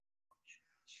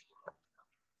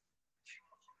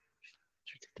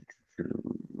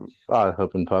I was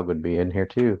hoping Pug would be in here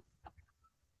too.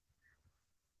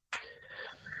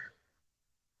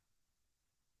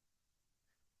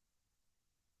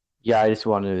 Yeah, I just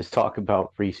wanted to talk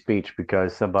about free speech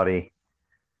because somebody,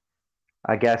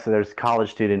 I guess there's a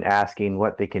college student asking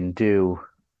what they can do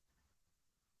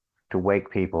to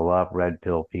wake people up, red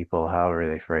pill people, however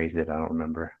they phrased it. I don't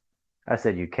remember. I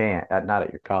said you can't, not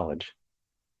at your college.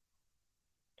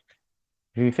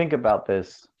 If you think about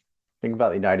this, think about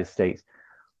the United States.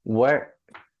 Where,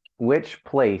 which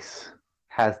place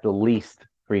has the least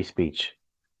free speech?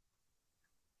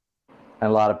 And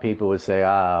a lot of people would say,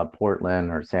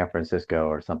 Portland or San Francisco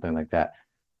or something like that.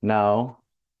 No,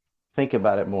 think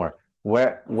about it more.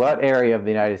 What area of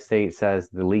the United States has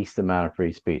the least amount of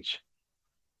free speech?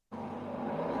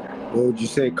 What would you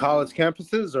say, college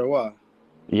campuses or what?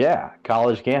 Yeah,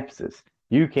 college campuses.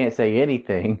 You can't say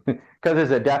anything because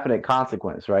there's a definite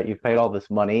consequence, right? You've paid all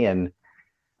this money and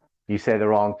you say the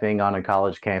wrong thing on a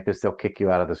college campus, they'll kick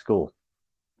you out of the school.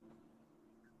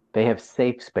 They have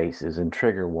safe spaces and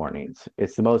trigger warnings.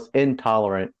 It's the most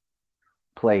intolerant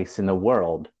place in the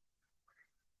world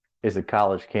is a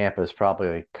college campus, probably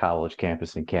a college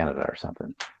campus in Canada or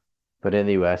something. But in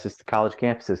the US, it's the college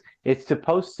campuses. It's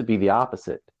supposed to be the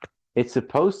opposite. It's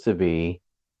supposed to be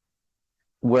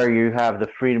where you have the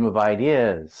freedom of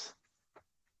ideas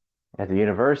at the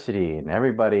university and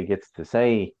everybody gets to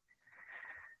say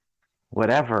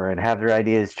whatever and have their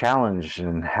ideas challenged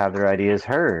and have their ideas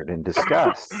heard and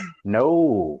discussed.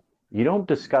 No, you don't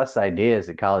discuss ideas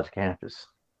at college campus.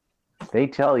 They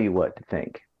tell you what to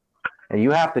think. And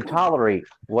you have to tolerate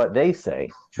what they say,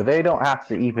 but they don't have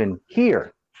to even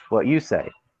hear what you say,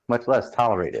 much less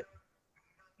tolerate it.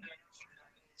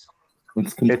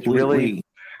 It's It's really, completely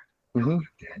mm-hmm,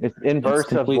 it's it's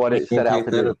inverse of what completely it set out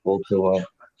to do. antithetical to what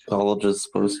college is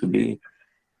supposed to be.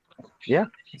 Yeah.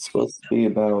 It's supposed to be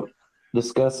about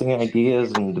discussing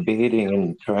ideas and debating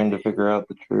and trying to figure out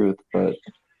the truth, but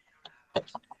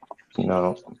you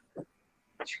know,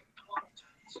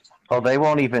 Well, they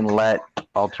won't even let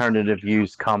alternative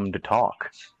views come to talk.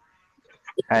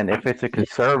 And if it's a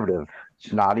conservative,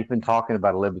 not even talking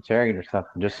about a libertarian or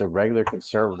something, just a regular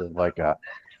conservative like a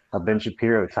Ben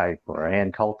Shapiro type or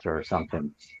Ann Coulter or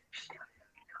something,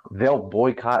 they'll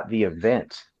boycott the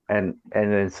event and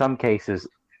in some cases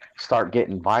start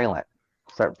getting violent,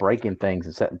 start breaking things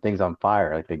and setting things on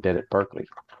fire like they did at Berkeley.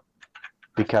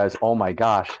 Because oh my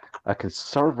gosh, a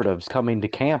conservative's coming to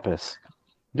campus.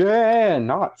 Yeah,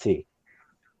 Nazi.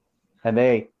 And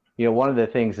they, one of the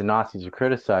things the Nazis are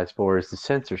criticized for is the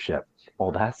censorship.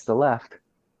 Well, that's the left.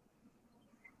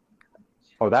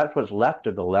 Or that's what's left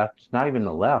of the left. It's not even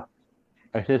the left.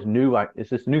 It's this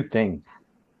new thing.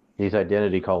 These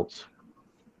identity cults.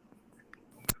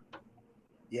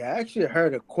 Yeah, I actually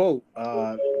heard a quote.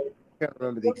 I can't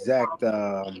remember the exact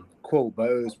quote, but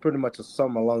it was pretty much a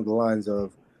sum along the lines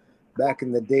of back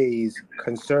in the days,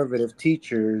 conservative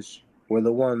teachers were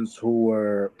the ones who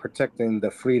were protecting the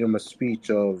freedom of speech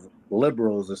of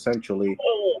liberals, essentially,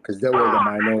 because they were the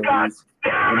minorities.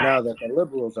 And now that the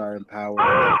liberals are in power,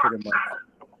 they're pretty much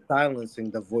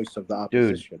silencing the voice of the Dude,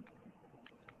 opposition.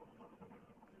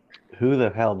 who the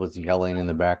hell was yelling in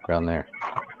the background there?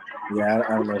 Yeah,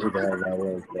 I don't know who the hell that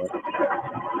was, but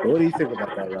what do you think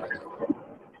about that,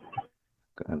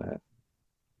 Ryan?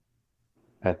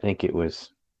 I think it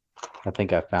was, I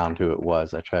think I found who it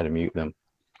was. I tried to mute them.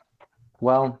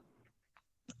 Well,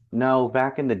 no,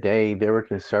 back in the day, there were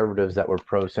conservatives that were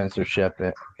pro-censorship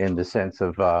in the sense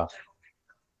of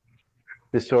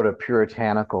this sort of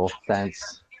puritanical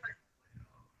sense.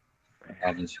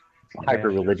 And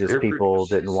hyper-religious people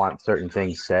didn't want certain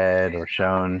things said or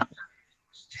shown.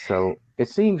 So it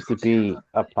seems to be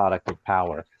a product of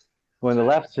power. When the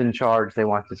left's in charge, they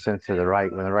want to censor the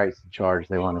right. When the right's in charge,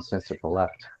 they want to censor the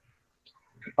left.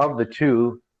 Of the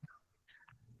two,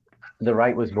 the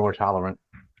right was more tolerant.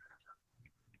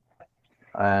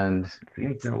 And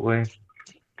that way.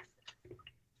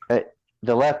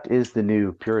 The left is the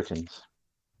new Puritans.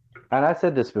 And I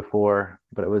said this before,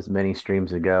 but it was many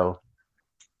streams ago.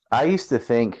 I used to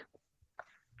think,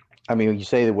 I mean, when you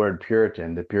say the word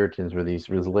Puritan, the Puritans were these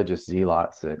religious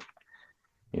zealots that,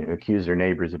 accused their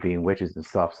neighbors of being witches and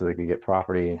stuff so they could get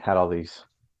property and had all these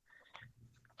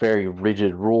very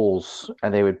rigid rules.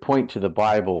 And they would point to the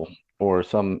Bible or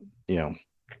some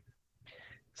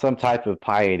type of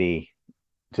piety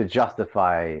to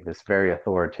justify this very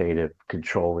authoritative,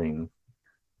 controlling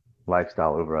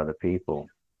lifestyle over other people.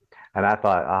 And I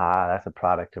thought, that's a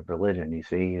product of religion. You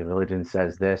see, religion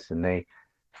says this, and they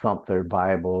thump their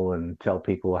Bible and tell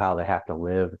people how they have to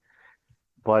live.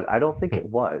 But I don't think it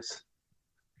was.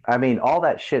 I mean, all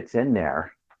that shit's in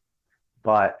there,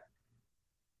 but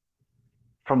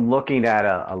from looking at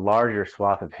a larger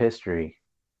swath of history,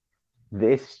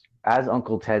 this, as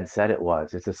Uncle Ted said it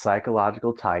was, it's a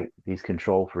psychological type, these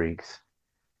control freaks,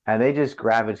 and they just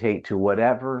gravitate to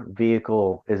whatever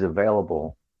vehicle is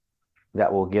available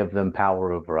that will give them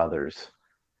power over others.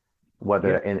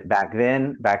 Whether and back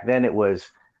then it was,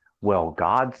 well,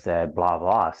 God said blah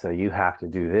blah, so you have to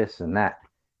do this and that.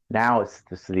 Now it's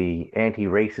just the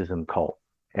anti-racism cult.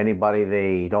 Anybody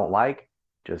they don't like,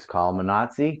 just call them a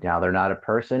Nazi. Now they're not a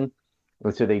person.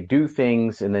 And so they do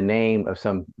things in the name of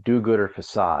some do-gooder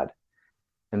facade.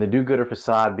 And the do-gooder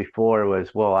facade before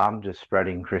was, well, I'm just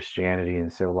spreading Christianity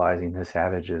and civilizing the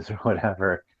savages or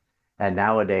whatever. And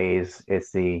nowadays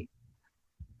it's the,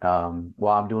 well,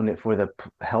 I'm doing it for the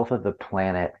health of the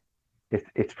planet.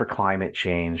 It's for climate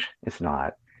change. It's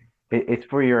not. It's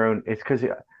for your own. It's because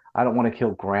I don't want to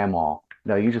kill grandma.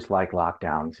 No, you just like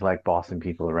lockdowns. You like bossing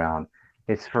people around.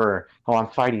 It's for, oh, I'm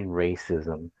fighting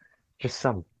racism. Just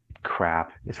some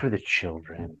crap. It's for the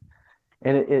children.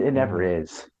 And it never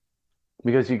is.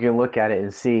 Because you can look at it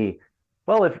and see,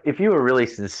 well, if you were really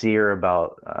sincere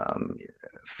about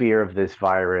fear of this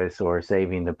virus or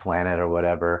saving the planet or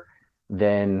whatever,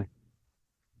 then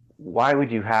why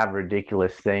would you have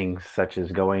ridiculous things such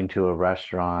as going to a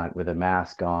restaurant with a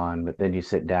mask on, but then you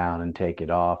sit down and take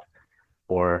it off?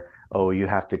 Or, oh, you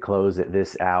have to close at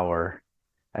this hour,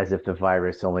 as if the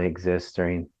virus only exists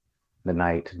during the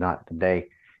night, not the day.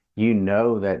 You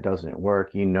know that doesn't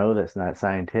work. You know that's not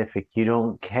scientific. You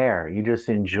don't care. You just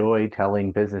enjoy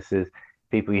telling businesses,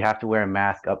 people, you have to wear a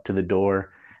mask up to the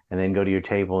door and then go to your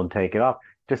table and take it off,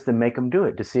 just to make them do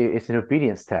it, to see it's an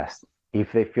obedience test.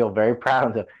 If they feel very proud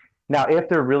of them. Now, if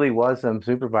there really was some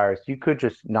super virus, you could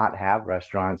just not have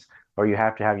restaurants, or you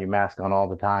have to have your mask on all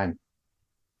the time.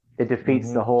 It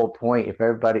defeats the whole point. If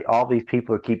everybody, all these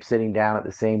people keep sitting down at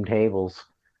the same tables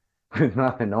with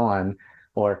nothing on,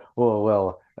 or, oh,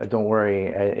 well, don't worry,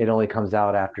 it only comes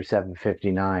out after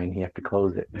 7:59. You have to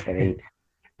close it at 8.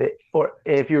 Or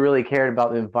if you really cared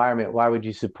about the environment, why would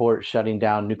you support shutting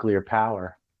down nuclear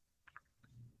power?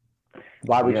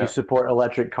 Why would you support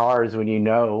electric cars when you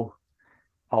know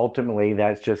ultimately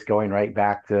that's just going right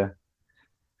back to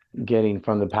getting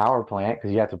from the power plant,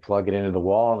 because you have to plug it into the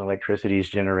wall and electricity is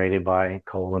generated by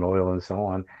coal and oil and so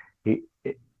on.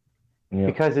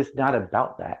 Because it's not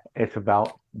about that. It's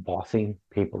about bossing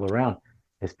people around.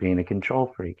 It's being a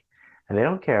control freak. And they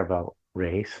don't care about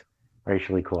race,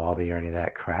 racial equality, or any of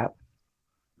that crap.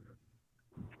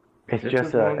 It's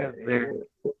just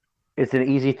it's an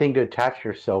easy thing to attach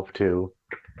yourself to,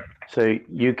 so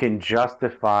you can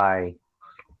justify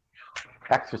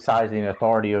exercising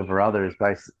authority over others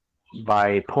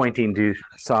by pointing to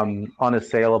some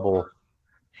unassailable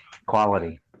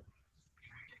quality.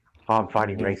 Oh, I'm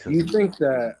fighting racism. Do you think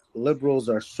that liberals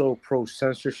are so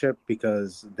pro-censorship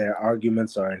because their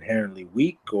arguments are inherently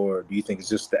weak, or do you think it's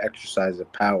just the exercise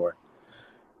of power?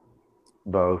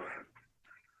 Both.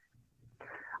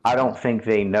 I don't think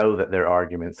they know that their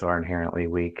arguments are inherently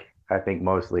weak. I think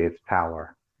mostly it's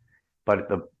power. But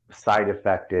the side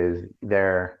effect is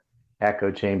their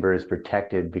echo chamber is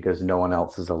protected because no one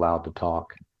else is allowed to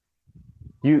talk.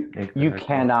 You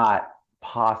cannot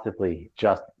possibly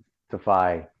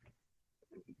justify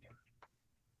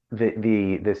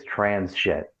this trans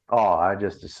shit. Oh, I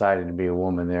just decided to be a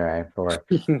woman there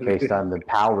based on the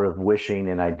power of wishing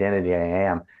and identity I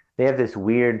am. They have this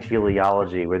weird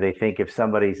teleology where they think if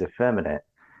somebody's effeminate,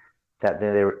 that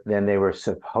then they were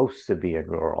supposed to be a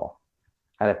girl.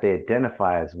 And if they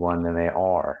identify as one, then they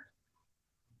are.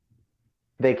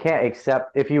 They can't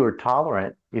accept, if you were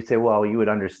tolerant, you'd say, well, you would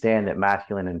understand that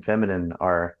masculine and feminine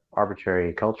are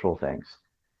arbitrary cultural things.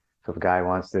 So if a guy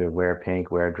wants to wear pink,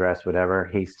 wear a dress, whatever,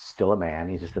 he's still a man.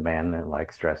 He's just a man that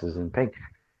likes dresses and pink.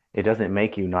 It doesn't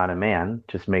make you not a man,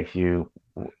 just makes you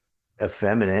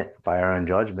effeminate by our own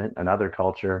judgment. Another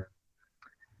culture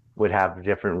would have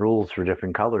different rules for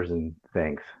different colors and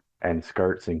things, and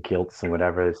skirts and kilts and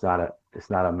whatever. It's not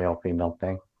a male female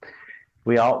thing.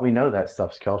 We know that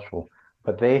stuff's cultural,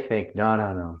 but they think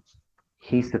no,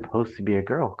 he's supposed to be a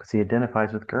girl because he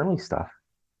identifies with girly stuff.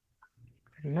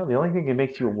 The only thing that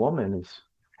makes you a woman is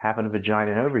having a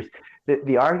vagina and ovaries.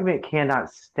 The argument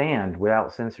cannot stand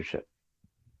without censorship.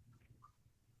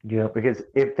 Yeah, because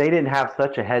if they didn't have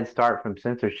such a head start from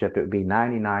censorship, it would be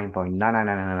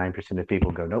 99.99999% of people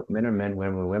go, nope, men are men,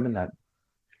 women are women.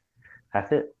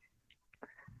 That's it.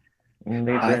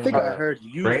 I think I heard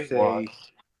you say.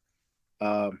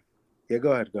 Yeah,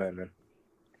 go ahead, man.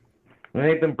 And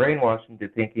they've been brainwashed into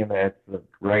thinking that's the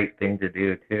right thing to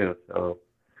do too. So.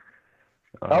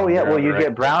 Well, you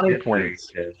get brownie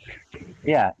points.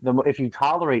 Yeah, if you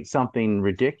tolerate something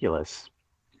ridiculous,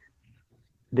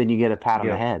 then you get a pat on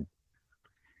the Yep. head.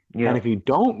 Yeah. And if you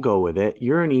don't go with it,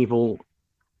 you're an evil,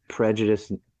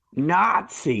 prejudiced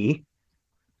Nazi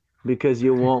because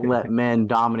you won't let men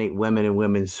dominate women in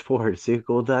women's sports. You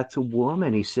go, that's a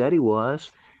woman. He said he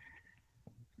was.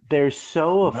 They're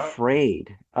so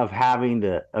afraid of having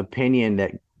the opinion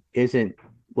that isn't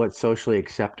what's socially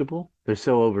acceptable. They're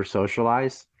so over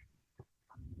socialized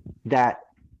that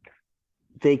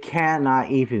they cannot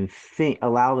even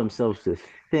allow themselves to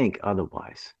think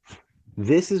otherwise.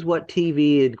 This is what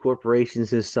TV and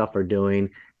corporations and stuff are doing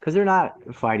because they're not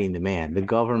fighting the man. The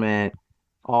government,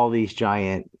 all these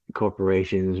giant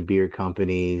corporations, beer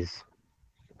companies,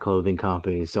 clothing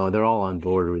companies, so they're all on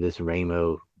board with this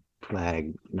rainbow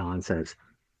flag nonsense.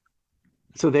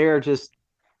 So they're just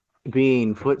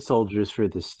being foot soldiers for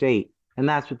the state, and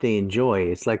that's what they enjoy.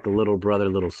 It's like the little brother,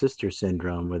 little sister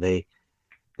syndrome, where they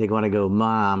want to go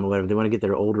mom or whatever. They want to get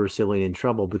their older sibling in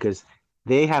trouble because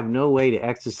they have no way to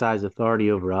exercise authority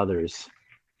over others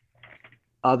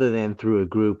other than through a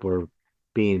group or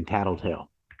being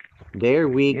tattletale. They're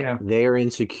weak, they're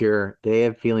insecure, they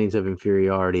have feelings of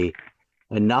inferiority,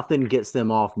 and nothing gets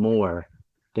them off more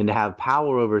than to have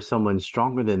power over someone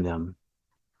stronger than them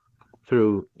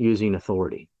through using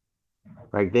authority.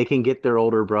 Right? They can get their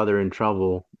older brother in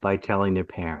trouble by telling their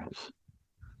parents.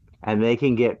 And they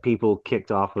can get people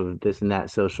kicked off of this and that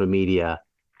social media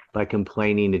by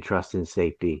complaining to Trust and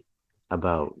Safety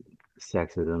about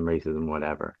sexism, racism,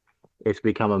 whatever. It's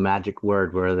become a magic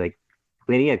word where like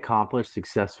any accomplished,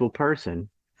 successful person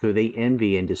who they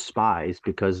envy and despise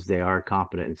because they are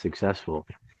competent and successful,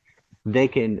 they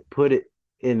can put it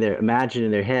in their, imagine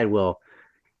in their head, well,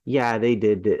 yeah, they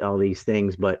did all these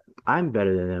things, but I'm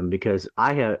better than them because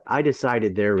I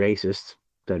decided they're racist.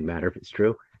 Doesn't matter if it's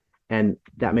true. And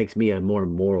that makes me a more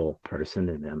moral person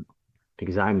than them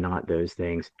because I'm not those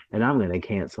things, and I'm going to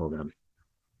cancel them.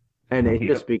 And it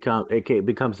just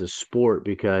becomes a sport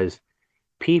because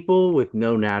people with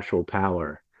no natural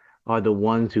power are the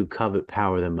ones who covet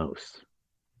power the most.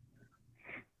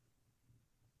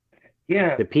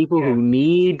 Yeah. The people who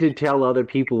need to tell other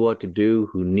people what to do,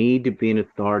 who need to be an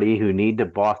authority, who need to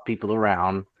boss people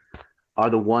around, are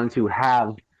the ones who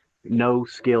have no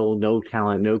skill, no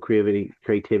talent, no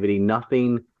creativity,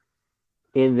 nothing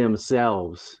in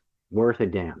themselves worth a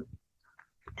damn.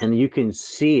 And you can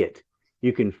see it.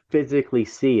 You can physically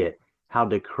see it, how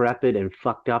decrepit and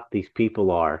fucked up these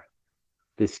people are.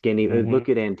 The skinny, look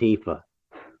at Antifa.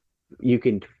 You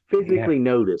can physically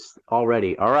notice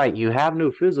already. All right, you have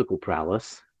no physical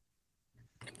prowess.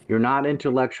 You're not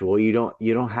intellectual. You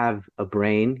don't have a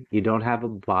brain. You don't have a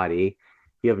body.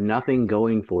 You have nothing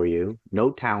going for you.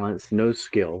 No talents, no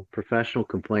skill. Professional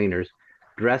complainers,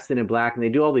 dressed in black, and they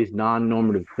do all these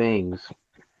non-normative things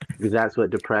because that's what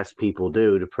depressed people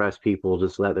do. Depressed people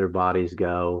just let their bodies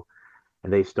go,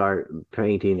 and they start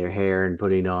painting their hair and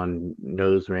putting on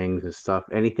nose rings and stuff.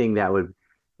 Anything that would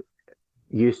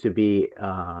used to be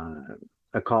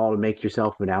a call to make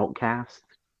yourself an outcast,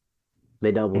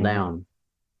 they double down.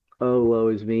 Oh, woe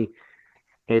is me.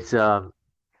 It's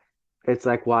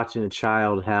like watching a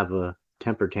child have a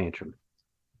temper tantrum.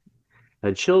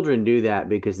 Children do that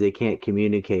because they can't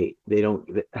communicate. They don't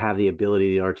have the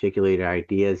ability to articulate their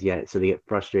ideas yet, so they get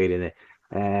frustrated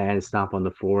and stomp on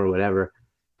the floor or whatever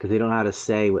because they don't know how to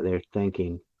say what they're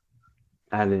thinking.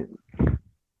 And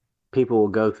people will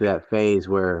go through that phase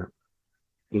where,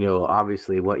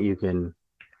 obviously what you can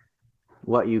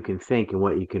think and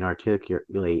what you can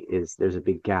articulate is there's a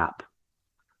big gap.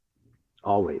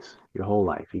 Always, your whole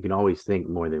life, you can always think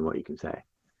more than what you can say.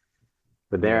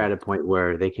 But they're at a point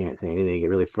where they can't say anything. They get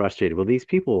really frustrated. Well, these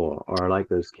people are like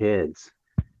those kids,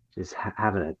 just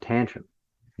having a tantrum,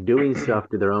 doing stuff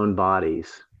to their own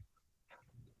bodies,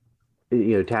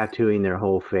 tattooing their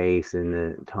whole face and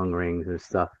the tongue rings and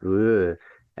stuff. Ugh.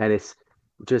 And it's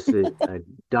just a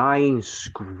dying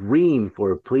scream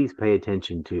for, please pay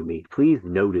attention to me. Please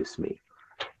notice me.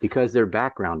 Because they're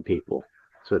background people.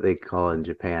 That's what they call in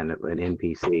Japan an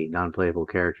NPC, non-playable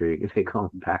character. They call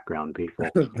them background people.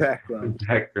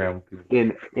 Background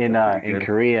people. In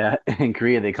Korea,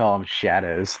 they call them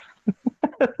shadows.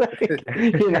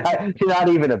 You're not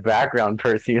even a background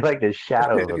person. You're like the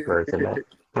shadow of a person. That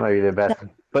might be the best.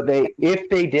 But if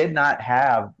they did not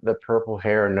have the purple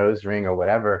hair or nose ring or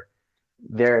whatever,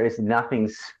 there is nothing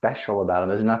special about them.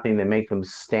 There's nothing that makes them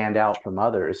stand out from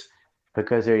others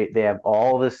because they have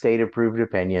all the state-approved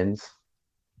opinions.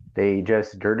 They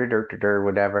just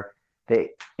whatever.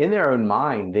 They, in their own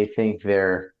mind, they think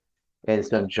they're in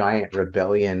some giant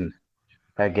rebellion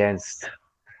against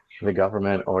the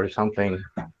government or something,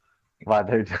 but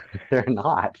they're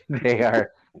not. They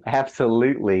are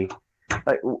absolutely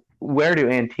like where do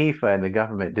Antifa and the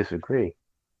government disagree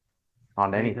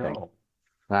on I anything? know.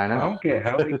 I I know. don't get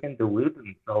how they can delude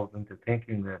themselves into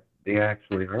thinking that they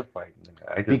actually are fighting.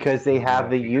 Because they have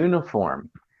the uniform.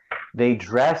 They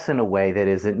dress in a way that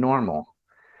isn't normal.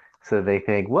 So they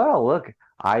think, well, look,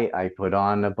 I put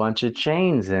on a bunch of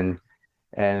chains and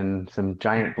some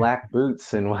giant black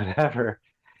boots and whatever.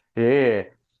 Yeah.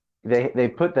 They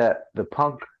put the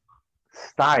punk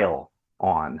style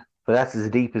on. But that's as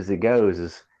deep as it goes,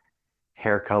 is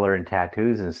hair color and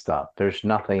tattoos and stuff. There's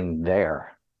nothing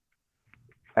there.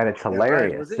 And it's Yeah,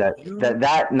 Ryan, was hilarious it that you?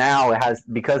 that now has,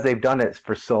 because they've done it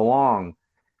for so long,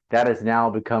 that is now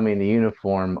becoming the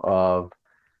uniform of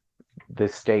the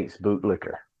state's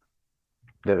bootlicker.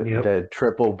 The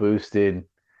triple boosted,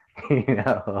 you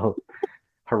know,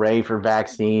 hooray for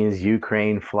vaccines,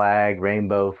 Ukraine flag,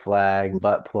 rainbow flag,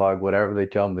 butt plug, whatever they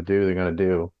tell them to do, they're going to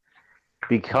do.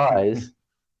 Because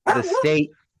the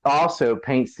state also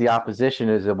paints the opposition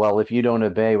as, well, if you don't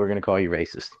obey, we're going to call you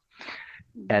racist.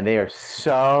 And they are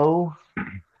so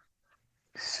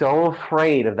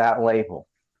afraid of that label,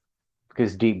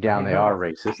 because deep down they are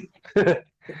racist, that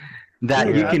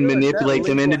Dude, you I can feel like that manipulate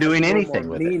them into label has doing no more anything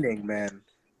with it. meaning, man.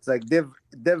 It's like they've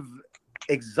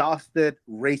exhausted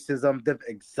racism, they've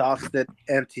exhausted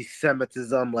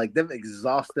anti-Semitism, like they've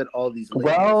exhausted all these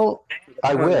labels. Well,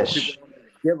 I People wish. don't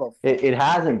give a fuck. It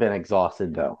hasn't been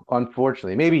exhausted, though,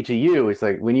 unfortunately. Maybe to you, it's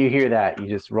like when you hear that, you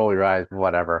just roll your eyes,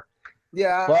 whatever.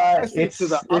 Yeah, I But see it's to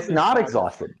the it's other not side.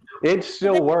 exhausted. It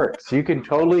still works. You can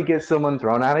totally get someone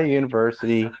thrown out of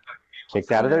university,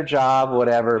 kicked out of their job,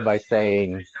 whatever, by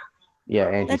saying, yeah,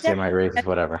 anti-Semite, racist,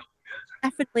 whatever.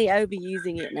 Definitely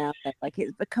overusing it now. Like,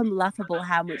 it's become laughable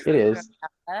how much It they is. throw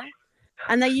out there.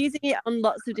 And they're using it on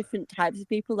lots of different types of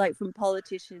people, like from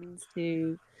politicians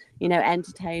to, you know,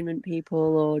 entertainment people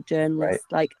or journalists.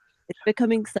 Right. Like, it's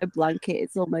becoming so blanket.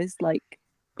 It's almost like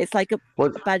it's like a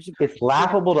Well, badge of, it's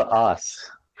laughable to us,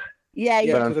 yeah,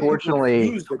 Yeah, but to the people who unfortunately,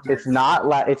 use it. it's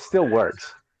not. It still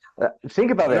works.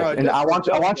 Think about No, this, it and I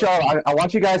definitely want does y'all. work. I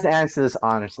want you guys to answer this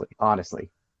honestly. Honestly,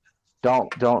 don't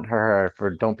don't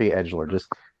be edgelord. Just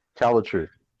tell the truth.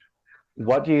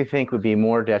 What do you think would be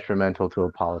more detrimental to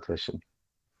a politician?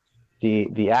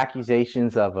 The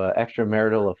accusations of an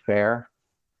extramarital affair,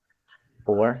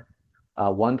 or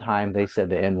one time they said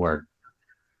the N-word.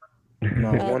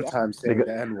 No, one yeah. time saying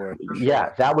the N-word.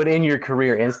 Yeah, that would end your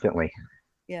career instantly.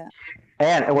 Yeah.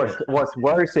 And what's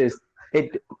worse is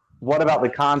it. What about the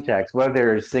context? Whether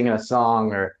they're singing a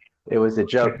song or it was a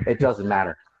joke, it doesn't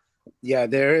matter. Yeah,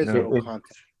 there is no It-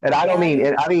 context. And I don't Yeah,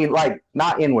 mean, I mean like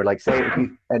not inward. Like say, if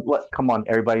you, and what? Come on,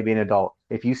 everybody, be an adult.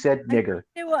 If you said nigger,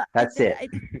 You know what? that's it.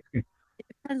 It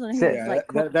depends on who That's it. it's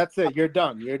Yeah, like. that's it. You're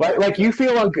done. You're done. Like you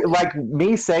feel like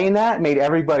me saying that made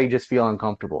everybody just feel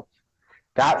uncomfortable.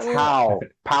 That's Well- how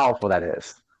powerful that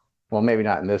is. Well, maybe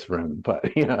not in this room,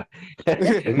 but you know,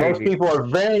 most people are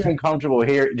very uncomfortable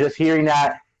just hearing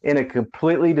that in a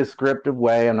completely descriptive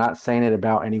way. I'm not saying it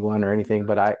about anyone or anything,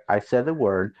 but I said the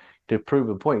word to prove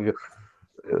a point. You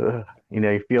go, you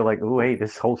know, you feel like, oh wait,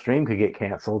 this whole stream could get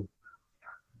canceled,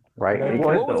 right? That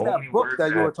What the was that only book word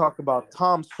that you were talking about,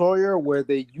 Tom Sawyer, where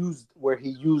he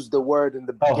used the word in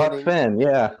the Oh, Huck beginning? Finn,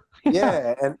 yeah.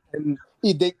 Yeah, and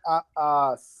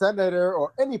senator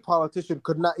or any politician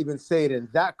could not even say it in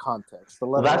that context.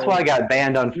 Well, that's why I got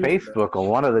banned on Facebook. On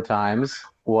one of the times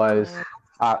was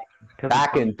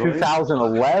back in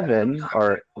 2011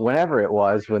 or whenever it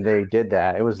was when they did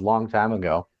that. It was a long time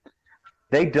ago.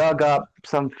 They dug up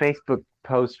some Facebook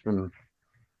post from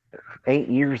 8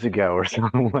 years ago or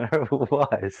something, whatever it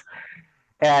was,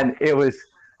 and it was.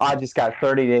 I just got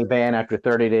 30-day ban after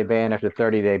 30-day ban after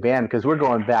 30-day ban because we're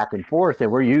going back and forth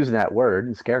and we're using that word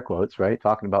in scare quotes, right?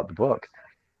 Talking about the book.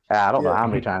 I don't know how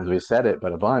many times we said it,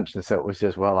 but a bunch. And so it was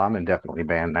just, well, I'm indefinitely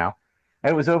banned now.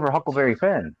 And it was over Huckleberry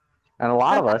Finn. And a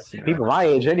lot of us, people my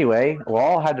age anyway, we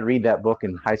all had to read that book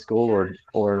in high school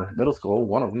or middle school,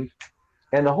 one of them.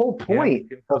 And the whole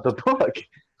point of the book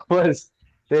was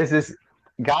there's this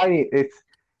guy, it's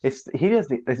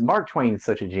Mark Twain is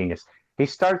such a genius. He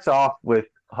starts off with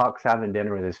Huck's having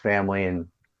dinner with his family, and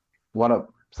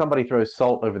somebody throws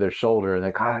salt over their shoulder, and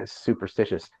it's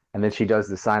superstitious. And then she does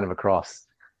the sign of a cross,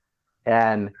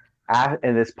 and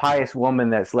this pious woman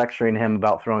that's lecturing him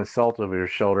about throwing salt over her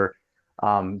shoulder,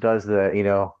 does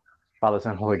the Father,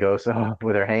 Son, Holy Ghost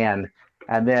with her hand,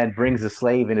 and then brings a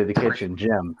slave into the kitchen,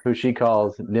 Jim, who she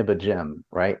calls Nibba Jim,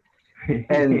 right?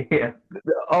 And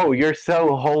oh, you're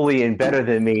so holy and better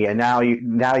than me, and now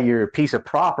you're a piece of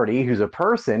property who's a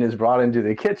person is brought into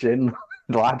the kitchen.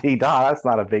 La di da, that's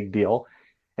not a big deal.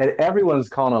 And everyone's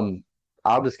calling him.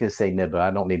 I'm just gonna say Nibba. I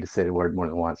don't need to say the word more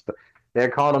than once, but they're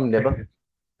calling him Nibba.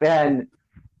 And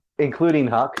including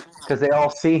Huck, because they all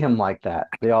see him like that.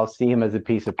 They all see him as a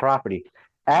piece of property.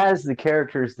 As the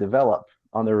characters develop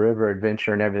on the river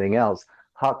adventure and everything else,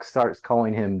 Huck starts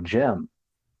calling him Jim,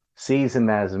 sees him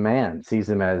as a man, sees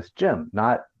him as Jim,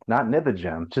 not Nibba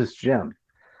Jim, just Jim.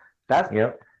 That's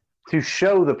Yep. to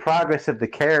show the progress of the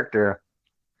character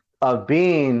of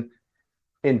being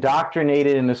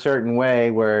indoctrinated in a certain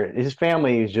way where his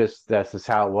family is just, that's just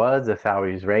how it was, that's how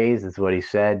he was raised, that's what he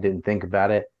said, didn't think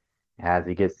about it. As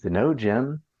he gets to know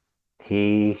Jim,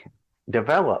 he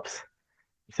develops.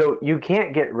 So you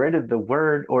can't get rid of the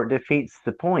word or it defeats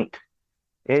the point.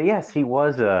 Yes, he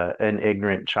was an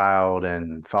ignorant child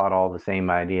and thought all the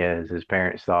same ideas his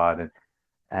parents thought,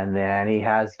 and then he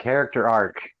has character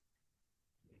arc,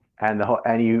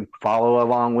 and you follow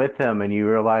along with him, and you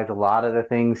realize a lot of the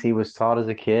things he was taught as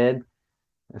a kid,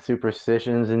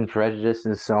 superstitions and prejudice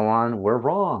and so on, were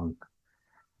wrong.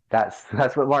 That's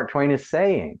what Mark Twain is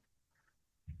saying.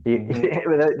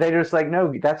 They're just like,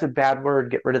 no, that's a bad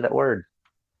word. Get rid of that word.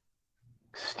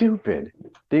 Stupid.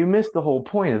 You missed the whole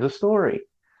point of the story.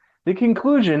 The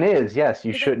conclusion is, yes,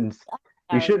 you shouldn't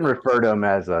refer to him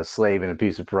as a slave and a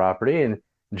piece of property. And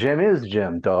Jim is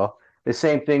Jim, duh. The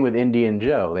same thing with Indian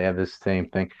Joe. They have this same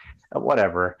thing.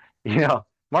 Whatever.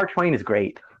 Mark Twain is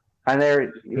great. And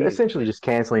they're essentially just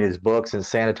canceling his books and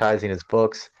sanitizing his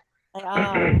books. They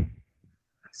are.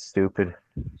 Stupid.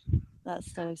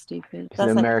 That's so stupid. He's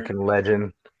That's an American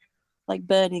legend. like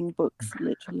burning books,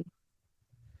 literally.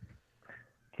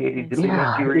 Katie, did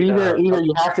Yeah, you read, either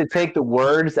you have to take the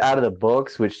words out of the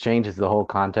books, which changes the whole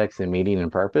context and meaning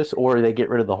and purpose, or they get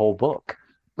rid of the whole book.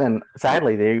 And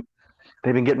sadly, they've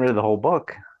been getting rid of the whole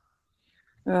book.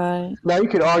 Right. Now you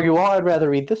could argue, well, I'd rather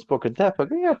read this book or that book.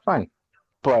 Yeah, fine.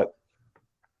 But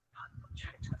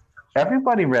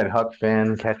everybody read Huck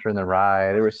Finn, Catcher in the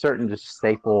Rye. There were certain just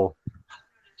staple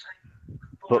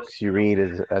books you read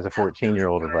as a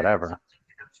 14-year-old or whatever.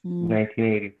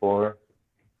 1984.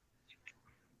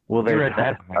 Well, You read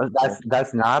that in high school.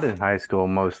 that's not in high school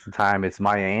most of the time. It's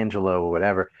Maya Angelou or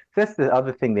whatever. That's the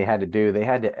other thing they had to do. They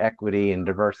had to equity and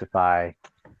diversify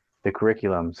the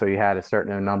curriculum. So you had a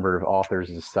certain number of authors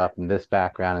and stuff in this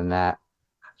background and that,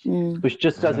 which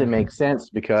just doesn't make sense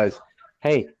because,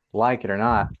 hey, like it or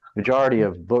not, majority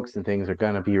of books and things are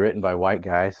going to be written by white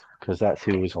guys because that's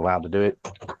who was allowed to do it.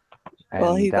 And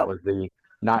was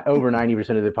not over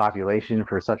 90% of the population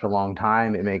for such a long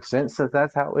time. It makes sense that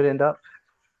that's how it would end up.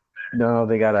 No,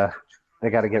 they gotta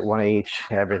get one each,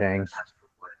 everything.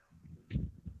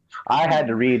 I had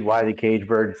to read Why the Cage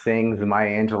Bird Sings and Maya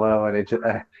Angelou,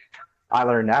 and I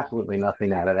learned absolutely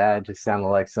nothing out of that. It just sounded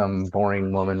like some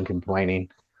boring woman complaining.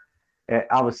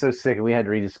 I was so sick. We had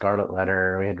to read The Scarlet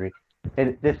Letter. We had to read.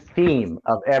 And the theme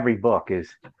of every book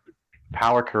is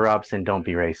power corrupts and don't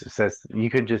be racist. You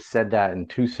could just said that in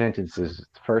 2 sentences.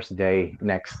 First day,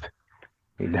 next.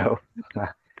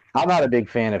 I'm not a big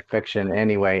fan of fiction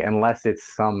anyway, unless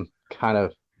it's some kind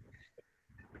of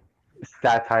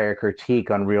satire critique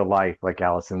on real life, like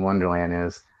Alice in Wonderland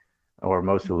is, or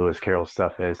most of Lewis Carroll's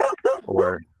stuff is,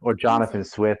 or Jonathan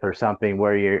Swift or something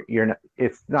where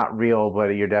it's not real, but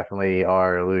you definitely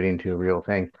are alluding to a real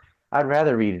thing. I'd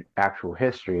rather read actual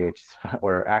history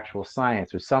or actual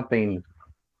science or something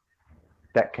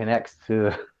that connects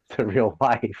to real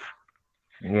life.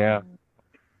 Yeah.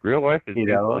 Real life is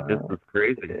just as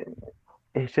crazy.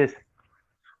 It's just,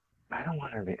 I don't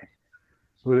want to read.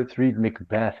 Well, let's read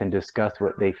Macbeth and discuss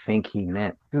what they think he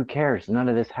meant. Who cares? None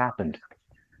of this happened.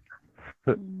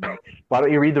 Why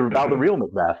don't you read about the real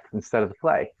Macbeth instead of the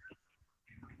play?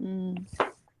 Do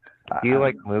you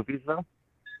like movies, though?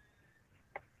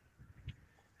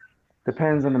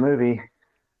 Depends on the movie.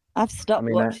 I've stopped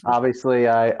watching. Obviously,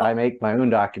 I make my own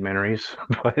documentaries,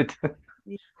 but...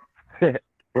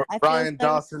 Brian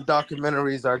Dawson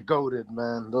documentaries are goated,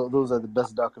 man. Those are the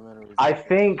best documentaries. I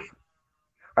think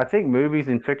movies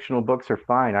and fictional books are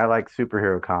fine. I like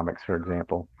superhero comics, for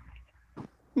example.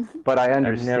 But I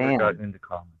understand. I've never gotten into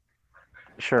comics.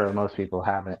 Sure, most people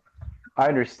haven't. I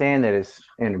understand that it's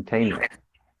entertainment,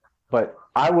 but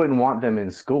I wouldn't want them in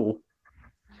school.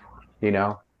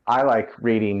 I like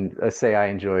reading. Let's say I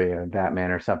enjoy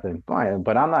Batman or something,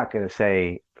 but I'm not going to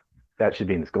say that should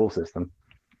be in the school system.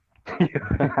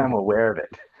 I'm aware of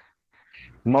it.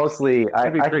 Mostly,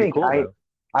 I think cool,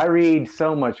 I read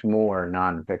so much more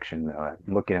nonfiction, though.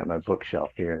 I'm looking at my bookshelf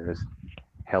here. There's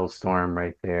Hellstorm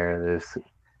right there. There's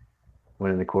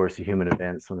When in the Course of Human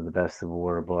Events, one of the best Civil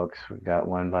War books. We've got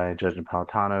one by Judge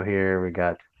Napolitano here. We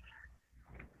got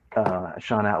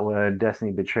Sean Atwood,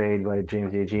 Destiny Betrayed by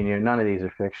James A. Jr. None of these are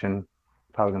fiction.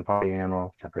 Republican Party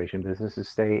Animal, Separation Business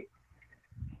Estate.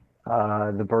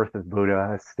 The Birth of Buddha,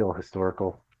 that's still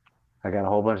historical. I got a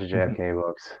whole bunch of JFK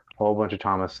books, a whole bunch of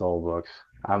Thomas Sowell books.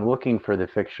 I'm looking for the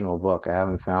fictional book. I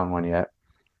haven't found one yet.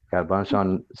 Got a bunch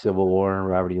on Civil War,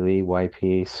 Robert E. Lee, White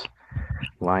Peace,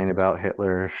 Lying About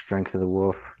Hitler, Strength of the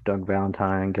Wolf, Doug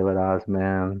Valentine, Gilad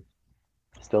Osman.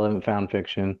 Still haven't found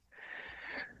fiction.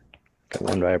 Got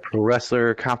one by a pro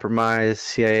wrestler, Compromise,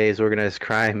 CIA's Organized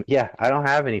Crime. Yeah, I don't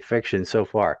have any fiction so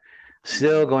far.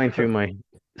 Still going through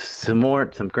some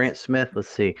Grant Smith. Let's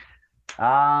see.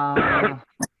 The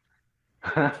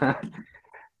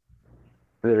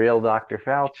Real Dr.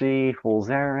 Fauci, Fool's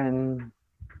Errand,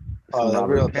 some The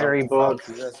Real Robert Perry Dr. books.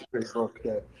 Fauci, that's a great book.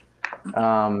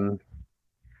 Yeah.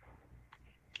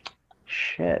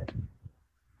 Shit.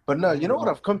 But no, you know what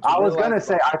I've come to I was realize gonna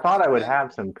say about- I thought I would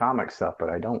have some comic stuff, but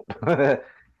I don't. I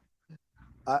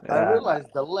realize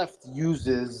the left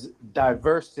uses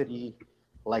diversity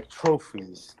like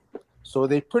trophies. So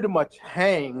they pretty much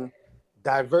hang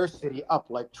diversity up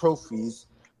like trophies,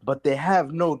 but they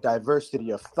have no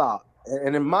diversity of thought.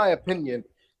 And in my opinion,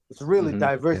 it's really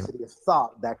diversity of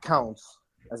thought that counts,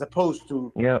 as opposed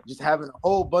to just having a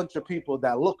whole bunch of people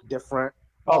that look different.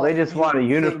 Oh, they just want a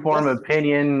uniform message.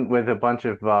 opinion with a bunch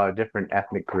of different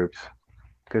ethnic groups,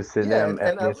 because to them,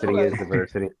 and I ethnicity realize- is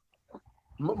diversity.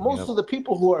 Most of the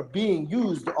people who are being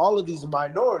used, all of these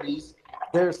minorities,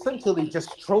 they're essentially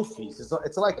just trophies.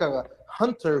 It's like a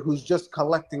hunter who's just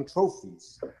collecting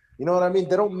trophies. You know what I mean?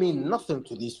 They don't mean nothing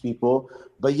to these people,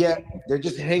 but yet they're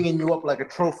just hanging you up like a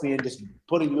trophy and just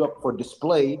putting you up for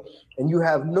display, and you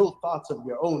have no thoughts of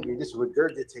your own. You're just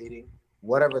regurgitating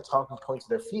whatever talking points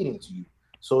they're feeding to you.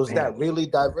 So is that really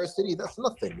diversity? That's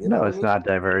nothing. You know No, what I it's mean? not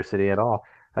diversity at all.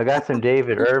 I got some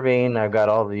David Irving. I've got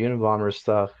all the Unabomber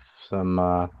stuff.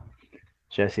 Some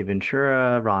Jesse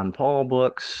Ventura, Ron Paul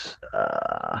books.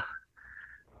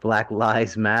 Black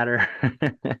Lives Matter.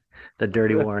 The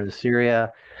Dirty War in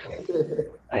Syria.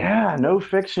 Yeah, no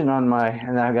fiction on my.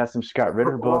 And I've got some Scott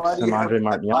Ritter Well, books, why do you some Andre have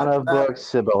Black Martiano Lives Matter? books,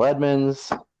 Sybil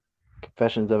Edmonds,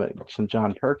 Confessions of some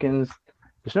John Perkins.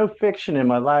 There's no fiction in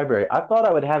my library. I thought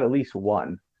I would have at least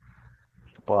one,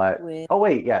 but Weird. oh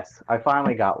wait, yes, I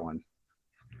finally got one.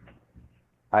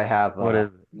 I have. What is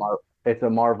it? It's a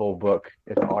Marvel book.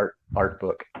 It's an art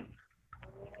book.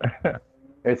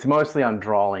 It's mostly on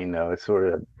drawing, though. It's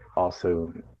sort of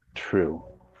also true.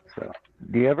 So,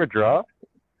 Do you ever draw?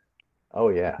 oh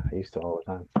yeah, I used to all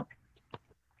the time.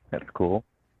 That's cool.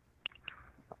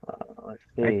 Let's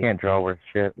I see. can't draw worth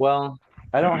shit. Well,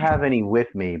 I don't have any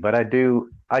with me, but I do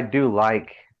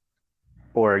like,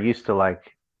 or used to like,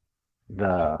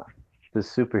 the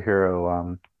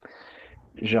superhero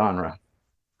genre,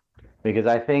 because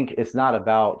I think it's not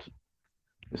about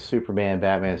Superman,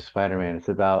 Batman, Spider-Man. It's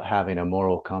about having a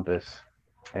moral compass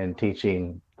and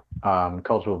teaching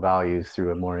cultural values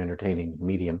through a more entertaining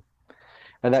medium,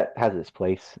 and that has its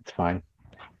place. It's fine,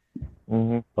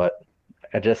 but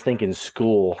I just think in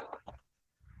school,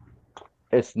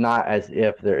 it's not as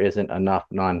if there isn't enough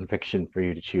nonfiction for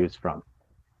you to choose from.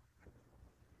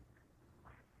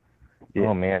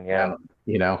 Oh man, yeah. And,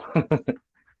 you know,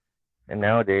 And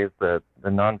nowadays the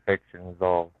nonfiction is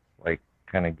all like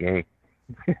kind of gay.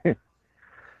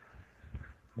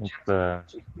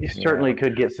 It's you certainly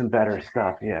could get some better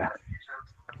stuff. Yeah.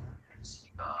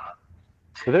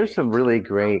 So there's some really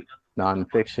great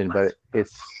nonfiction, but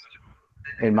this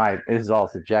is all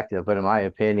subjective, but in my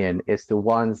opinion, it's the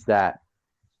ones that,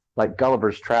 like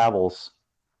Gulliver's Travels,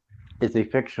 is a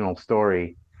fictional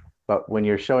story, but when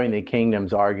you're showing the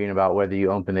kingdoms arguing about whether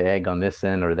you open the egg on this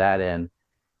end or that end,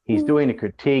 he's doing a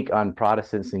critique on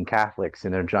Protestants and Catholics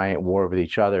in their giant war with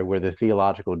each other, where the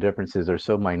theological differences are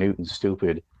so minute and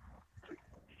stupid,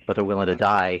 but they're willing to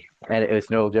die. And it's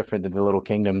no different than the little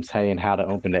kingdoms saying how to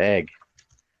open the egg.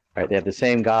 Right? They have the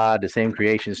same God, the same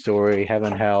creation story,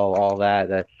 heaven, hell, all that.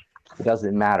 That it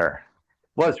doesn't matter.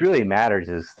 What really matters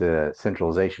is the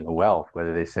centralization of wealth,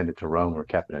 whether they send it to Rome or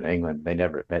kept it in England. They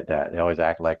never admit that. They always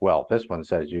act like, well, this one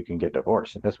says you can get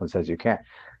divorced, and this one says you can't.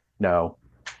 No,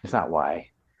 it's not why.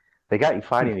 They got you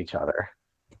fighting each other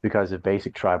because of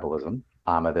basic tribalism.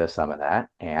 I'm a this, I'm a that,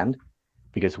 and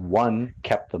because one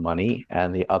kept the money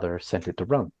and the other sent it to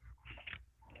Rome.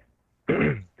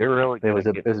 they're really. It was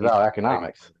gonna get about people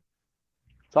economics.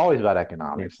 It's always about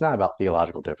economics. It's not about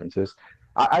theological differences.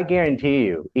 I guarantee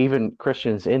you, even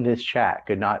Christians in this chat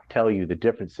could not tell you the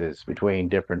differences between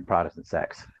different Protestant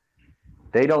sects.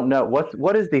 They don't know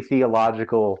what is the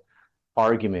theological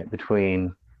argument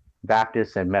between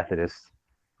Baptists and Methodists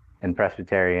and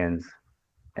Presbyterians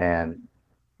and,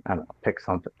 I don't know, pick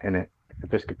something in it,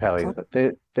 Episcopalians, but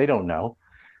they don't know.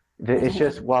 It's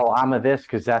just, well, I'm a this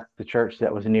because that's the church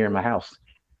that was near my house.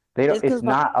 They don't. It's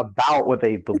not about what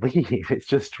they believe. It's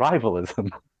just tribalism.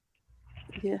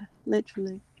 Yeah.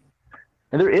 literally.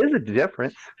 And there is a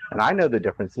difference, and I know the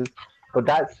differences, but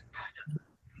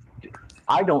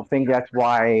I don't think that's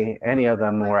why any of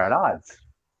them were at odds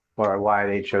or why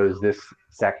they chose this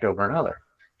sect over another.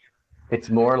 It's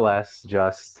more or less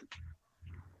just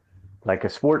like a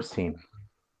sports team.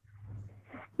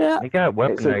 Yeah. They got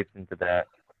It's a- weaponized into that.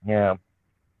 Yeah.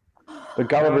 But I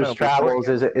Gulliver's don't know, Travels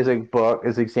is a book,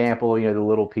 is an example. The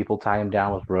little people tie him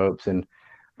down with ropes,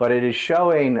 but it is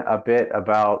showing a bit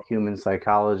about human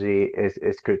psychology.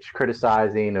 It's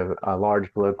criticizing a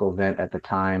large political event at the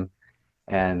time,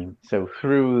 and so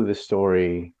through the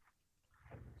story,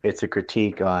 it's a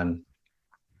critique on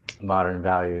modern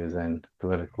values and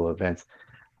political events.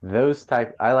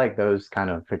 I like those kind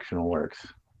of fictional works,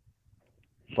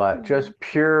 but just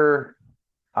pure,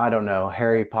 I don't know,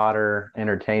 Harry Potter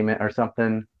entertainment or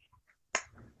something.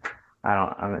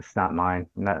 It's not mine.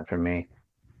 Not for me.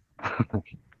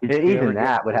 Even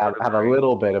that would have a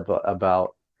little bit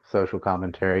about social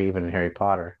commentary, even in Harry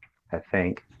Potter, I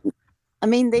think. I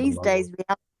mean, these days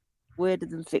reality is weirder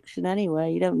than fiction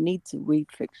anyway. You don't need to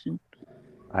read fiction.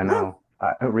 I know.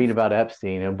 Read about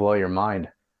Epstein; it'll blow your mind.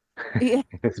 Yeah.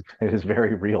 It is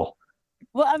very real.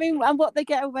 Well, I mean, and what they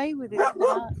get away with is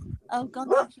not. Oh God,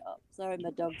 shut up! Sorry,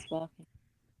 my dog's barking.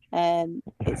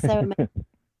 It's so amazing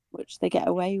which they get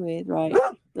away with, right?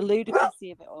 The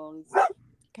ludicrousy of it all is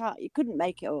you couldn't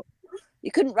make it up.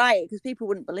 You couldn't write it because people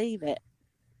wouldn't believe it.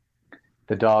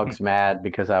 The dog's mad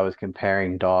because I was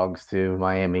comparing dogs to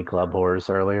Miami club whores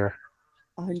earlier.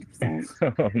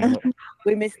 100%.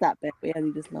 We missed that bit. We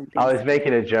only just loved it. I was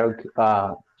making a joke.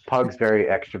 Pug's very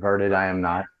extroverted. I am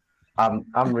not. I'm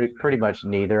pretty much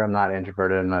neither. I'm not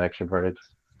introverted. I'm not extroverted.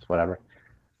 It's whatever.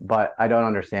 But I don't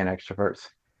understand extroverts.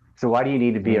 So why do you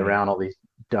need to be around all these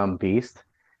dumb beasts?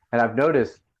 And I've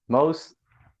noticed most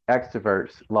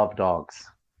extroverts love dogs.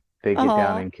 They get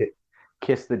down and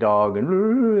kiss the dog,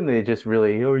 and they just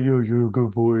really, you're a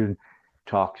good boy, and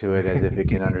talk to it as if it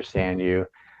can understand you.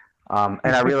 And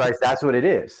I realized that's what it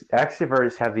is.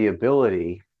 Extroverts have the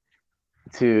ability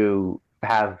to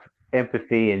have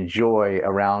empathy and joy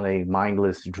around a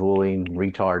mindless, drooling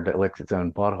retard that licks its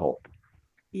own butthole.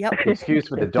 Yep. The excuse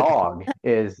for the dog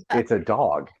is it's a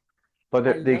dog. But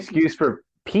the excuse for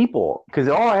people, because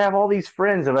I have all these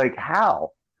friends, I'm like,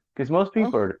 how? Because most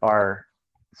people are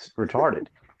retarded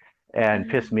and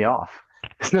piss me off.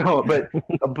 So, but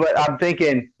I'm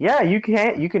thinking, yeah, you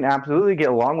can absolutely get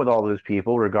along with all those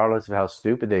people, regardless of how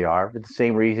stupid they are. For the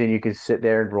same reason, you can sit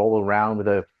there and roll around with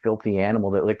a filthy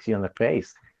animal that licks you on the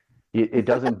face. It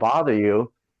doesn't bother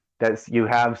you that you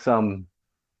have some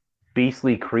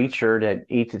beastly creature that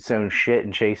eats its own shit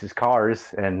and chases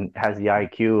cars and has the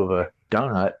IQ of a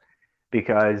donut,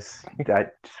 because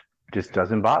that just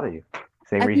doesn't bother you.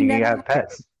 Same reason you have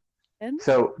pets.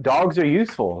 So dogs are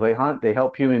useful. They hunt, they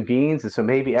help human beings. And so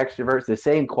maybe extroverts, the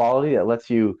same quality that lets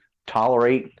you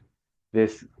tolerate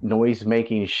this noise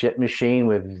making shit machine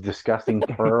with disgusting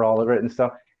fur all over it and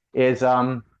stuff, is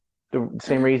the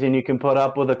same reason you can put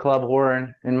up with a club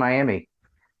whore in Miami.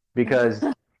 Because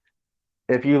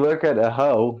if you look at a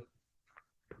hoe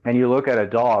and you look at a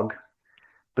dog,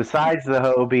 besides the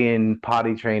hoe being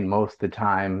potty trained most of the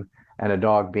time and a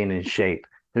dog being in shape,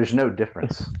 there's no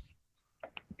difference.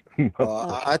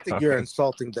 I think you're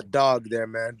insulting the dog there,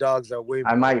 man. Dogs are way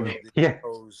more loyal than yeah.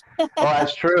 hoes. Oh,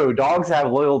 that's true. Dogs have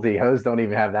loyalty. Hoes don't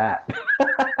even have that.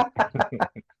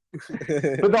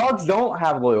 But dogs don't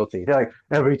have loyalty. They're like,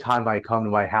 every time I come to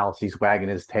my house, he's wagging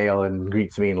his tail and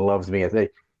greets me and loves me. I say,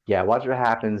 yeah, watch what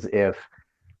happens if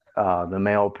the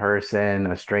male person,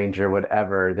 a stranger,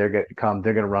 whatever, they're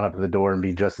gonna run up to the door and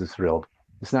be just as thrilled.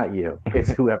 It's not you.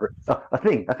 It's whoever. I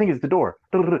think it's the door.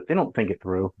 They don't think it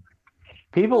through.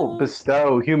 People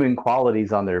bestow human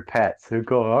qualities on their pets. They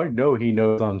go, I know he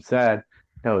knows I'm sad.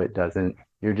 No, it doesn't.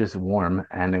 You're just warm,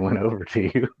 and it went over to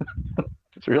you.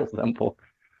 It's real simple.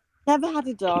 Never had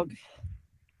a dog.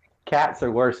 Cats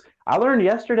are worse. I learned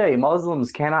yesterday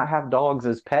Muslims cannot have dogs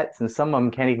as pets, and some of them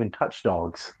can't even touch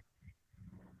dogs.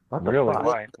 What the fuck?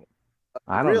 Why?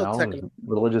 I don't know.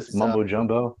 Religious mumbo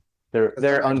jumbo.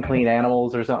 They're unclean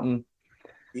animals or something.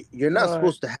 You're not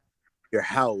supposed to have your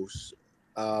house,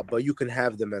 but you can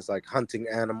have them as like hunting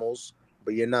animals.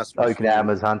 But you're not supposed you can have them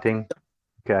as hunting.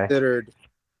 Okay. Considered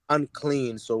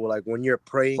unclean. So like when you're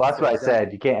praying. Well, that's what I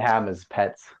said. You can't have them as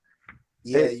pets.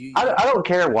 Yeah, I don't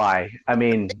care why. I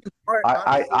mean,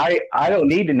 I don't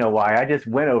need to know why. I just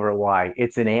went over why.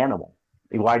 It's an animal.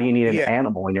 Why do you need an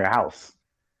animal in your house?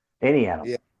 Any animal.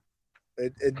 Yeah,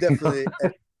 it definitely.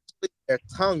 Their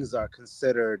tongues are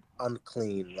considered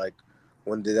unclean. Like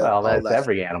when they. Well, that's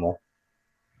every animal.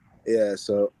 Yeah,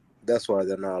 so that's why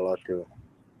they're not allowed to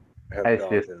have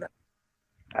dogs in that.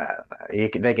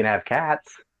 They can have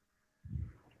cats.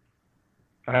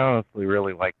 I honestly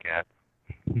really like cats.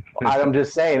 I'm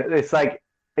just saying, it's like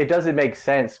it doesn't make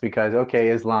sense because okay,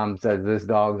 Islam says this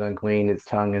dog's unclean, its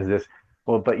tongue is this.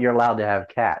 Well, but you're allowed to have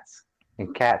cats,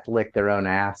 and cats lick their own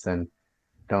ass and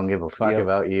don't give a fuck Yep.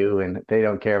 about you, and they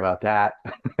don't care about that.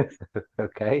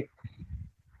 Okay,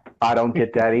 I don't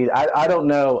get that either. I don't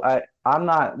know. I'm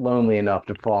not lonely enough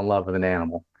to fall in love with an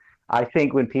animal. I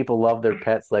think when people love their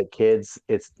pets like kids,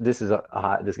 this is this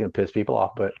is gonna piss people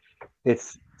off, but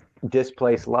it's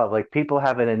displaced love. Like people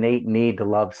have an innate need to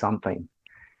love something,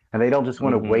 and they don't just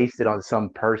want to Mhm. waste it on some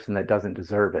person that doesn't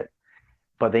deserve it,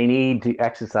 but they need to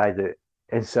exercise it,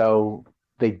 and so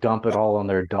they dump it all on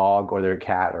their dog or their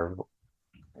cat or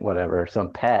whatever,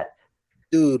 some pet.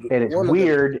 Dude, And it's one of the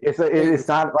weird. It's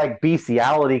not like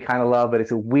bestiality kind of love, but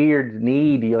it's a weird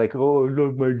need. You're like, oh, I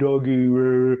love my doggy,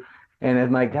 and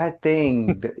I'm like, that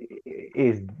thing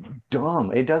is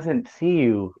dumb. It doesn't see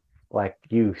you like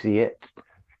you see it.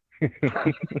 do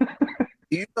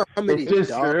you know how many It's just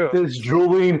dogs True. this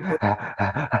drooling.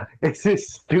 It's this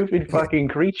stupid fucking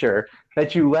creature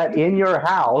that you let in your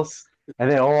house,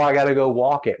 and then I gotta go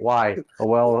walk it. Why? Oh,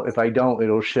 well, if I don't,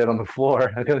 it'll shit on the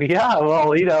floor. I go, yeah,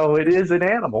 well, it is an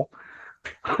animal.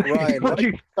 Ryan, why But do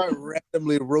you- you start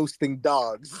randomly roasting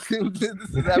dogs? This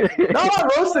is absolutely no, I'm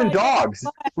roasting dogs.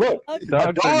 Look, Dogs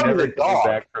dog are is never a coming dog.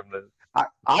 back from this.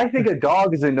 I think a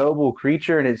dog is a noble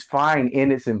creature and it's fine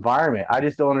in its environment. I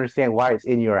just don't understand why it's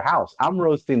in your house. I'm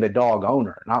roasting the dog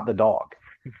owner, not the dog.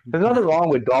 There's nothing wrong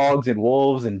with dogs and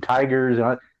wolves and tigers.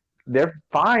 They're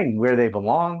fine where they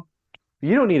belong.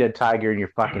 You don't need a tiger in your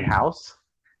fucking house.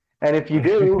 And if you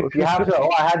do, if you have to,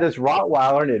 I had this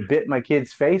Rottweiler and it bit my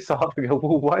kid's face off. I go,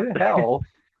 well, why the hell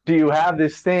do you have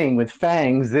this thing with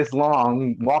fangs this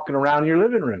long walking around your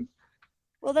living room?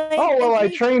 Well, they Oh, well, I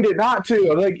do, trained it not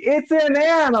to. I'm like, it's an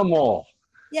animal.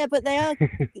 yeah, but they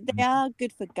are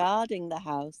good for guarding the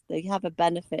house. They have a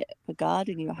benefit for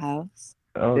guarding your house.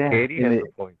 Oh, Yeah, Katie and has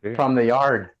a point too. from the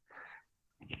yard.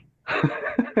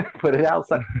 Put it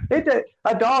outside.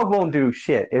 A dog won't do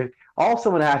shit. If all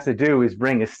someone has to do is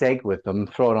bring a steak with them,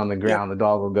 throw it on the ground, the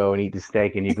dog will go and eat the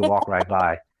steak, and you can walk right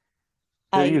by.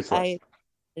 They're useless.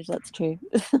 That's true.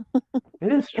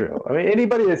 It is true. I mean,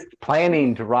 anybody that's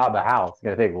planning to rob a house, you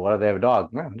gotta think, well, what if they have a dog?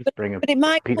 Well, just bring a But it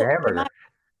might, piece of hamburger.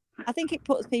 I think it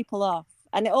puts people off,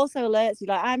 and it also alerts you.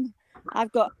 Like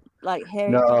I've got like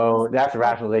hearing No, problems. that's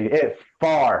rationalization. It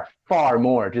far, far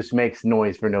more just makes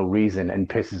noise for no reason and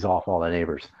pisses off all the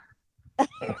neighbors.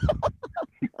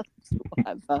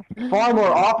 Whatever. Far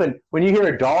more often, when you hear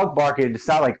a dog barking, it's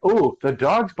not like, oh, the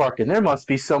dog's barking. There must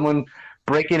be someone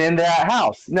breaking into that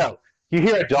house. No, you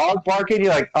hear a dog barking,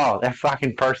 you're like, oh, that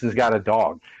fucking person's got a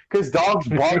dog. Because dogs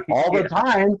bark all the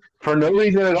time for no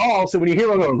reason at all. So when you hear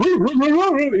one go, "Roo, roo,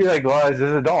 roo, roo," you're like, well, this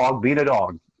is a dog being a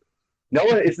dog. No,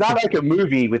 it's not like a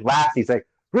movie with Lassie. It's like,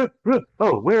 "Roo, roo."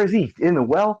 Oh, where is he? In the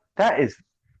well? That is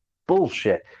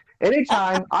bullshit.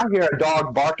 Anytime I hear a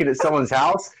dog barking at someone's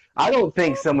house, I don't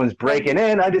think someone's breaking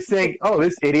in. I just think, oh,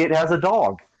 this idiot has a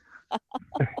dog.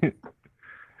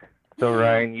 So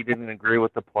Ryan, you didn't agree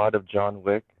with the plot of John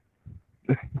Wick?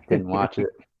 Didn't watch it.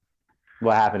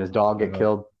 What happened? His dog get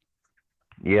killed?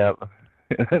 Yep.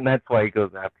 And that's why he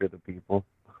goes after the people.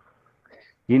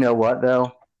 You know what,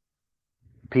 though?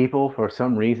 People, for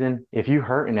some reason, if you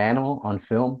hurt an animal on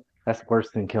film, that's worse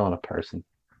than killing a person.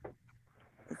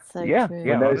 It's so Yeah, true.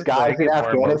 yeah. When those honestly, I guys in get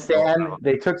more emotional Afghanistan, about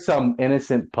they took some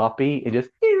innocent puppy and just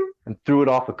and threw it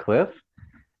off a cliff.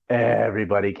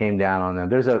 Everybody came down on them.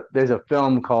 There's a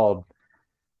film called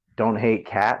 "Don't Hate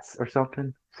Cats" or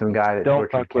something. Some guy that Don't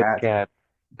tortured fuck with cats. cats.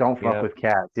 Don't fuck Yeah. with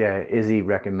cats. Yeah, Izzy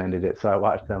recommended it, so I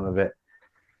watched some of it.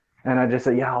 And I just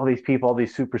said, yeah, all these people, all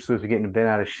these super sleuths are getting bent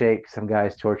out of shape. Some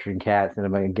guys torturing cats and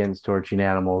I'm against torturing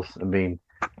animals. I mean,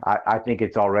 I think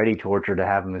it's already torture to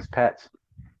have them as pets.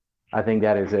 I think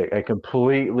that is a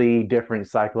completely different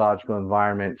psychological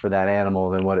environment for that animal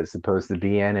than what it's supposed to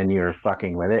be in, and you're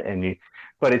fucking with it,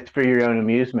 but it's for your own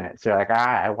amusement. So like,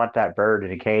 I want that bird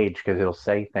in a cage because it'll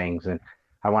say things, and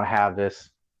I want to have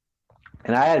this.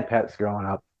 And I had pets growing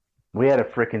up. We had a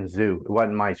freaking zoo. It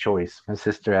wasn't my choice. My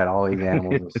sister had all these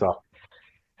animals and stuff.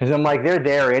 Because I'm like, they're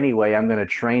there anyway. I'm going to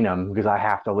train them because I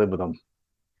have to live with them.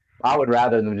 I would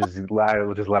rather them just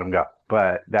let them go,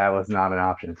 but that was not an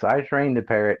option. So I trained the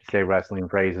parrot to say wrestling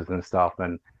phrases and stuff,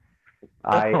 and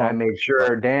I made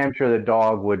sure, damn sure, the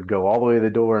dog would go all the way to the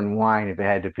door and whine if it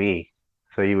had to pee,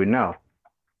 so you would know.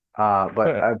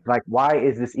 But like, why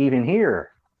is this even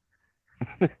here?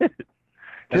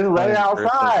 Just let it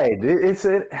outside.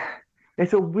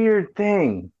 It's a weird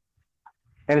thing,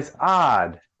 and it's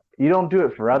odd. you don't do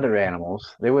it for other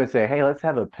animals. They would say, "Hey, let's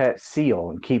have a pet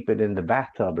seal and keep it in the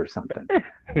bathtub or something."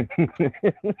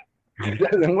 It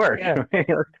doesn't work. Yeah.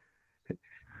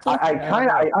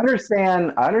 I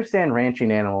understand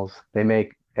ranching animals. They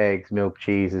make eggs, milk,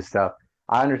 cheese, and stuff.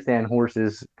 I understand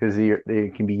horses because they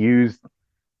can be used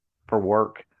for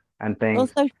work and things.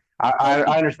 Also,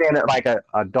 I understand that like a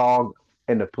dog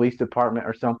in the police department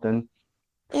or something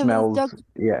yeah, smells. but dogs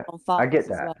Yeah, on I farms get as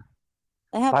that. well.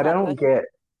 They have I like don't working get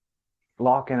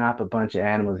locking up a bunch of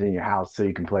animals in your house so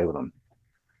you can play with them.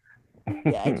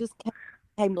 Yeah, it just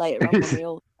came later on when we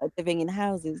all started living in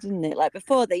houses, didn't it? Like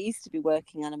before, they used to be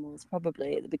working animals,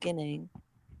 probably at the beginning.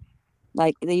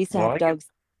 Like they used to Well, have I guess- dogs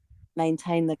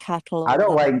maintain the cattle. Or I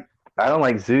don't whatever.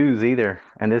 like zoos either,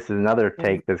 and this is another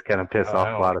take that's gonna piss Oh, I off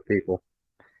don't a lot like of people.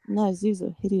 No, zoos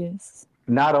are hideous.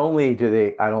 Not only do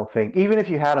they, I don't think, even if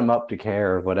you had them up to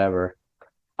care or whatever,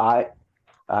 I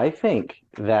I think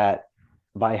that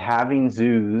by having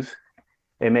zoos,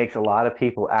 it makes a lot of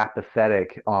people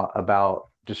apathetic about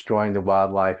destroying the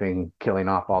wildlife and killing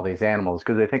off all these animals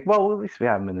because they think, well, at least we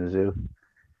have them in the zoo.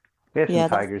 We have some Yeah,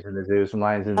 that's tigers in the zoo, some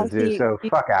lions in the that's zoo. So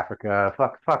fuck Africa,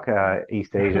 fuck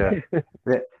East Asia.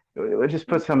 We'll just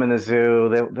put some in the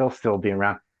zoo. They'll still be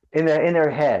around. In their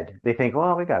head, they think,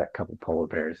 well, we got a couple polar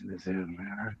bears in the zoo,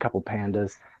 or a couple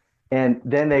pandas, and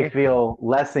then they feel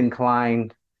less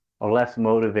inclined or less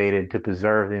motivated to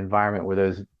preserve the environment where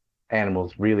those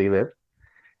animals really live.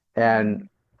 And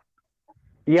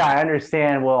yeah, I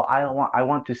understand. Well, I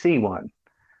want to see one.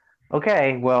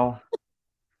 Okay, well,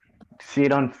 see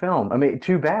it on film. I mean,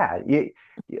 too bad. You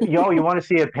want to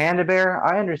see a panda bear?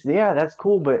 I understand. Yeah, that's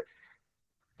cool, but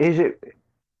is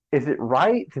it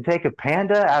right to take a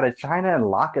panda out of China and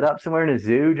lock it up somewhere in a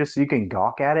zoo just so you can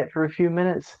gawk at it for a few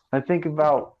minutes? I think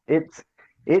about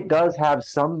it does have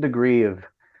some degree of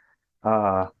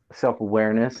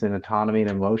self-awareness and autonomy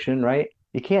and emotion, right?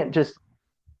 You can't just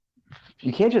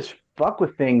fuck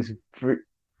with things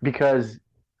because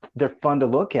they're fun to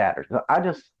look at. I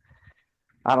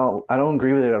don't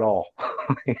agree with it at all.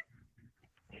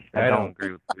 I don't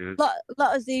agree with zoos. a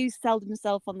lot of zoos sell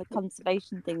themselves on the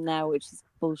conservation thing now, which is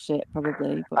bullshit,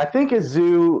 probably. I But think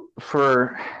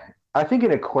I think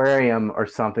an aquarium or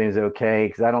something is okay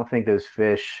because I don't think those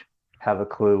fish have a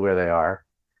clue where they are.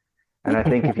 And I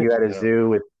think if you had a Yeah. zoo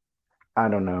with, I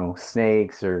don't know,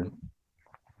 snakes or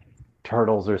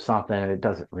turtles or something, it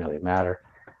doesn't really matter.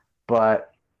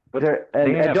 But there, They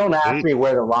and have don't ask bait. me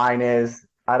where the line is.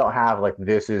 I don't have like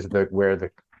this is the where the,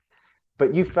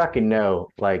 but you fucking know,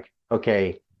 like,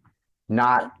 okay,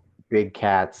 not big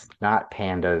cats, not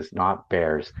pandas, not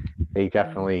bears. They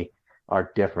definitely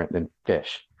are different than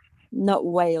fish. not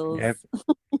whales. Yep.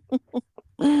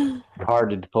 Hard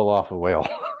to pull off a whale.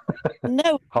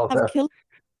 No, Although have killed,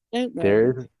 don't they?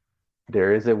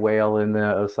 there is a whale in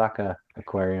the Osaka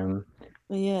aquarium.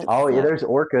 Yeah. Oh yeah, so- there's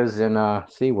orcas in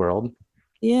SeaWorld.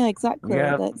 yeah, exactly.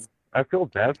 Yeah. That's I feel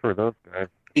bad for those guys.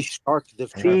 These sharks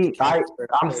have See, tried to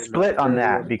I'm capture split on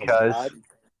that because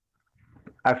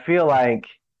I feel like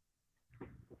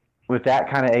with that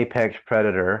kind of apex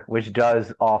predator, which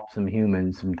does off some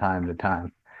humans from time to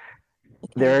time,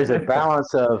 there is a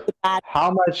balance of bad.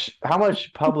 how much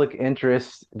public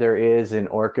interest there is in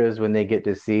orcas when they get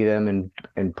to see them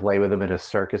and play with them in a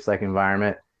circus like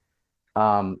environment,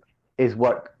 is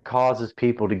what causes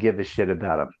people to give a shit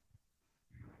about them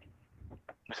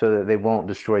so that they won't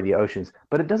destroy the oceans.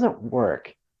 But it doesn't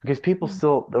work because people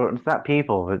still, it's not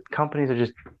people, but companies are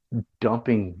just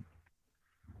dumping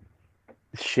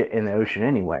shit in the ocean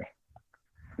anyway.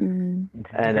 Mm. Did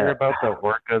you And hear about the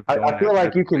orcas? I going feel like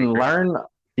after you can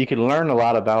the learn a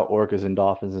lot about orcas and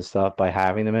dolphins and stuff by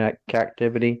having them in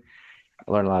captivity.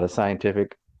 Learn a lot of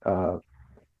scientific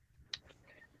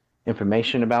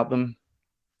information about them.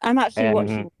 I'm actually And-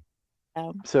 watching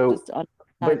now. So, Just on a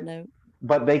but- side note.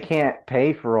 but they can't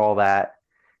pay for all that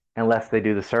unless they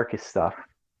do the circus stuff.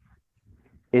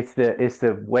 It's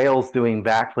the whales doing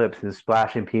backflips and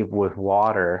splashing people with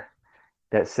water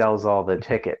that sells all the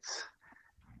tickets.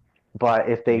 But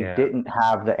if they Yeah. didn't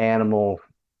have the animal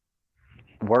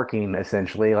working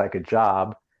essentially like a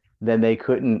job, then they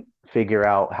couldn't figure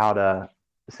out how to,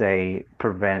 say,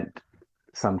 prevent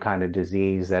some kind of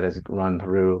disease that has run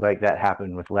through, like that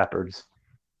happened with leopards.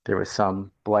 There was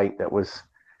some blight that was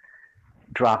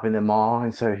dropping them all,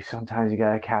 and so sometimes you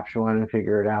gotta capture one and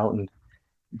figure it out.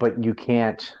 But you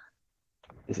can't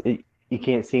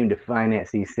seem to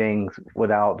finance these things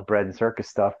without the bread and circus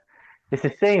stuff. It's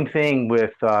the same thing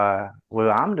with what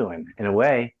I'm doing in a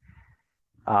way.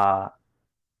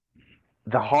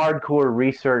 The hardcore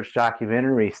research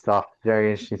documentary stuff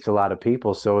very interesting to a lot of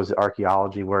people. So is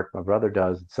archaeology work my brother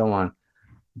does and so on.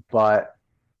 But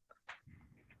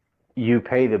you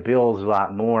pay the bills a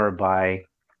lot more by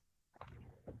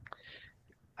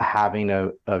having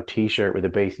a T-shirt with a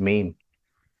base meme.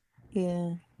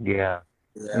 Yeah. Yeah.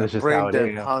 Yeah, And it's just brain how it dead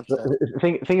is.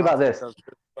 content. Think about this. Content does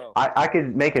really well. I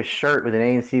could make a shirt with an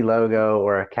ANC logo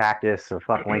or a cactus or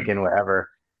fuck Lincoln, whatever,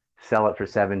 sell it for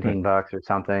 $17 or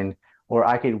something. Or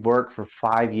I could work for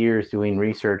 5 years doing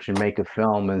research and make a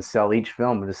film and sell each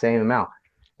film for the same amount.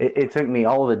 It took me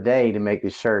all the day to make the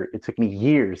shirt. It took me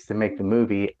years to make the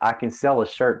movie. I can sell a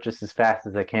shirt just as fast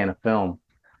as I can a film.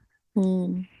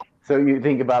 Mm. So you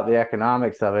think about the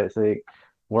economics of it. It's like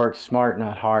work smart,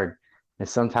 not hard. And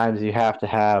sometimes you have to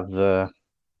have the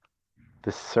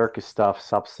circus stuff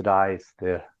subsidize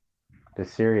the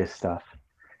serious stuff.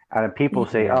 And people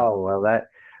say, Yeah. "Oh, well, that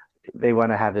they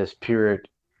want to have this pure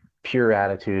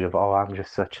attitude of, oh, I'm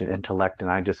just such an intellect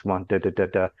and I just want da da da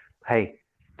da." Hey,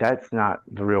 that's not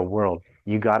the real world.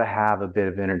 You got to have a bit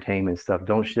of entertainment stuff.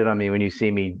 Don't shit on me when you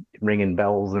see me ringing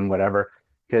bells and whatever,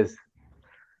 because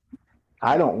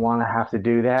I don't want to have to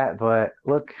do that. But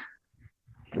look,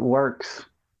 it works.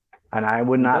 And I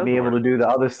would not be able to do the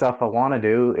other stuff I want to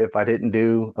do if I didn't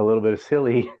do a little bit of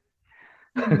silly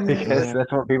because Yeah.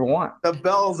 that's what people want. The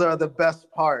bells are the best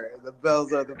part. The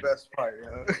bells are the best part. You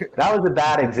know? That was a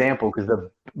bad example because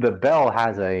the bell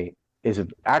is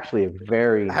actually a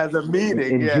very Has a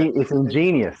meaning. Yeah, it's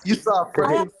ingenious. you saw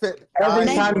Fresh and Fit. Every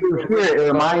Maybe- time you hear it,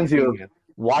 it reminds you of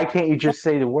why can't you just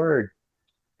say the word?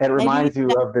 It reminds you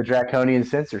of the draconian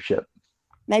censorship.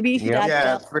 Maybe you should Yeah. add Yeah,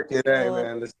 bells freaking A, or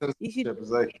man. The you should censorship is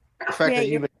like the fact create that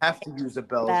you your even have to use a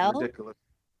bell bell. is ridiculous.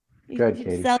 you Good, should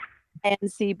Katie. sell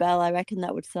ANC bell. I reckon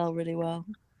that would sell really well.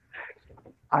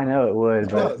 I know it would,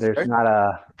 It but does, there's right? not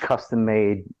a custom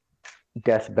made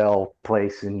decibel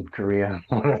place in Korea.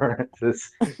 It's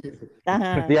just-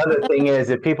 Uh-huh. the other thing is,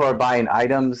 if people are buying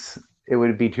items, it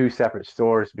would be two separate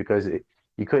stores because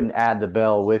you couldn't add the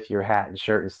bell with your hat and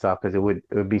shirt and stuff because it would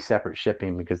be separate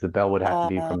shipping because the bell would have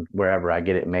to be from wherever I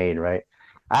get it made, right?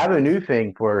 I have a new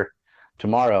thing for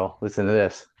tomorrow. Listen to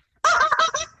this.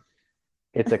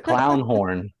 It's a clown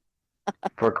horn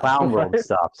for Clown World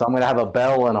stuff. So I'm gonna have a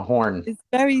bell and a horn. It's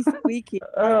very squeaky.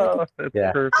 Oh, that's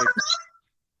Yeah. perfect.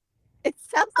 It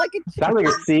sounds like a Sounds like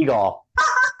a seagull.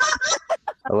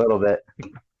 A little bit.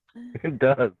 It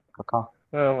does.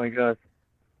 Oh my gosh.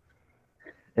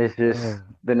 It's just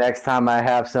the next time I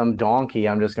have some donkey,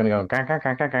 I'm just gonna go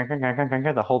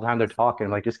the whole time they're talking.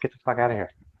 I'm like, just get the fuck out of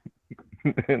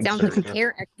here. Sounds like a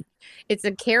Karen. It's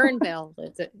a Karen bell.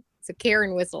 It's a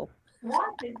Karen whistle.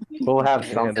 We'll have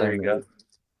Yeah, something. there you go.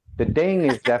 The ding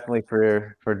is definitely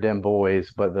for them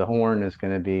boys, but the horn is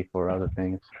gonna be for other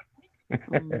things.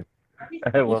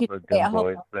 I love could the get a dumb whole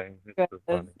boys thing. It's so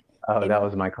funny. Oh, that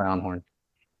was my clown horn.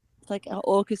 It's like an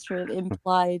orchestra of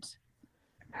implied.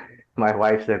 My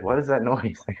wife said, "What is that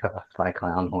noise?" I go, "That's my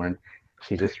clown horn."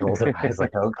 She just rolls her eyes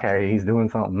like, "Okay, he's doing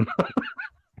something."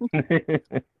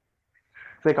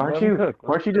 It's like, Let him cook.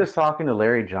 weren't you just talking to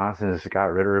Larry Johnson and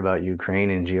Scott Ritter about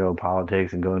Ukraine and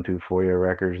geopolitics and going through FOIA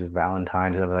records of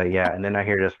Valentine's? And I'm like, yeah. And then I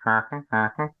hear this,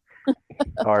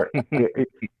 or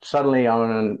suddenly I'm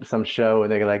on some show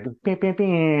and they're like, beep, beep,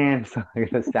 beep, so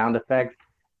the sound effects.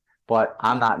 But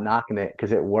I'm not knocking it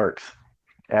because it works.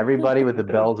 Everybody with the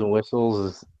bells and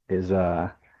whistles is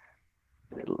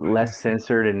less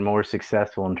censored and more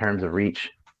successful in terms of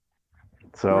reach.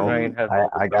 So Ryan has all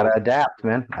the I gotta bells. adapt,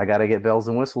 man. I gotta get bells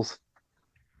and whistles.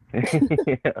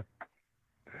 Yeah.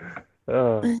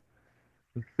 Oh.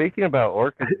 Speaking about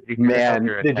orcas, did you hear how Man,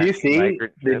 they're did you attacking see?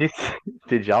 migrant ships?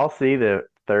 Did y'all see the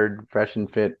third Fresh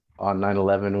and Fit on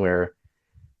 9/11 where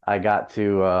I got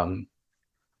to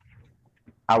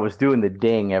I was doing the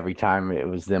ding every time it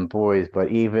was them boys, but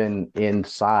even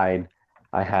inside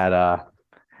I had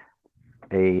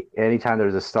anytime there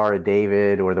was a Star of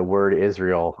David or the word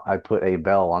Israel, I put a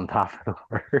bell on top of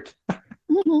the word.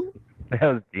 That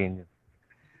was genius.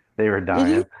 They were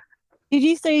dying. Did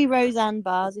you see Roseanne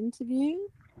Barr's interview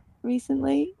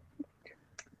recently?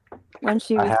 When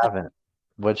she I was haven't.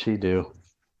 What'd she do?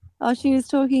 she was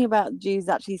talking about Jews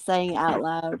actually saying it out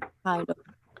loud, kind of.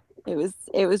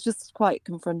 It was just quite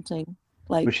confronting.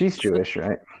 Like, Well, she's Jewish,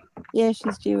 right? yeah,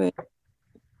 she's Jewish.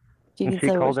 She And can she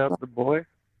say called what out the boy.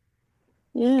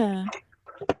 yeah,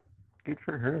 Good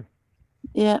for her.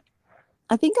 yeah.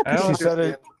 I think I I put don't She said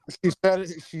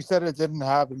it. She said it didn't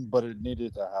happen, but it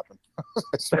needed to happen.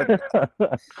 I said,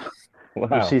 Well,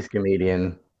 Wow. she's a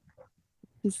comedian.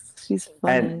 she's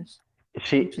funny. And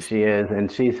she is,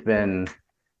 and she's been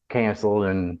canceled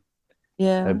and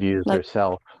Yeah, abused like-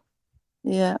 herself.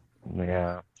 yeah.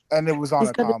 Yeah. and it was on She's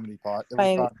a got a- comedy pod. It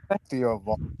Right. was on Theo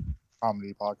Vaughn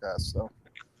comedy podcast. So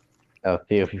Oh,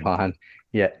 Theo Vaughn.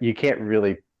 Yeah, you can't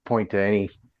really point to any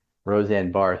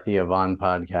Roseanne Barr, Theo Von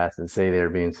podcast and say they're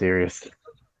being serious.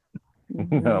 No.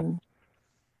 Mhm.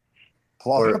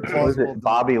 Or was Plausible. it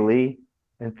Bobby Lee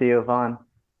and Theo Von?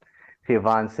 Theo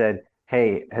Von said,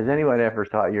 "Hey, has anyone ever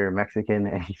thought you're Mexican?"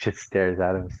 And he just stares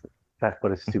at him. That's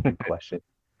what a stupid question.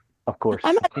 Of course.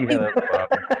 I'm actually, Yeah, that's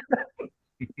Bobby.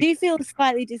 do you feel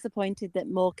slightly disappointed that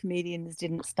more comedians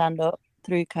didn't stand up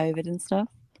through COVID and stuff,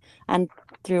 and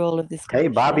through all of this? Kind Hey,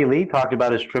 of Bobby shit? Lee talked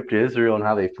about his trip to Israel and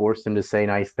how they forced him to say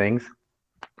nice things.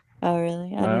 Oh,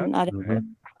 really? I Huh? didn't. I didn't. Mhm.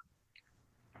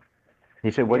 He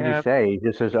said, "What did Yeah. you say?" He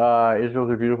just says,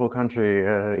 Israel's a beautiful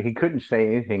country." He couldn't say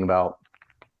anything about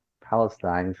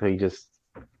Palestine, so he just.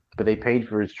 But they paid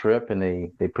for his trip and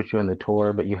they put you on the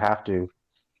tour, but you have to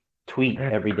tweet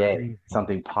That's every day crazy.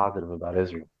 something positive about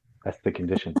Israel. That's the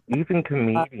condition. Even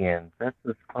comedians, that's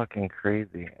just fucking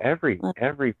crazy. Every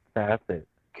facet.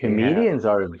 Comedians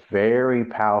are a very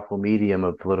powerful medium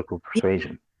of political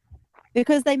persuasion.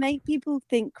 Because they make people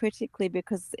think critically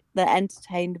because they're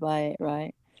entertained by it,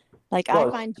 right? Like I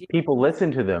Well, find you. people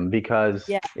listen to them because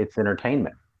Yeah. it's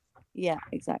entertainment. Yeah,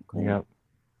 exactly. Yep.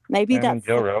 Maybe I mean, that's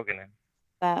Joe Rogan.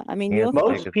 I mean, He you're has to take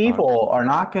Most his people are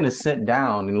not going to sit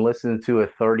down and listen to a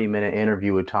 30-minute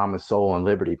interview with Thomas Sowell and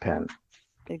Liberty Pen,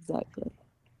 exactly.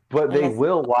 but they Unless-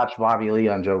 will watch Bobby Lee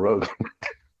on Joe Rogan.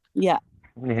 Yeah,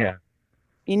 Yeah.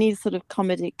 you need sort of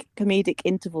comedic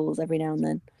intervals every now and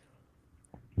then.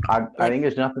 I think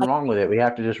there's nothing wrong with it. We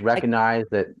have to just recognize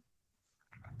that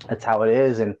that's how it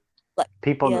is, and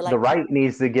people, yeah, the right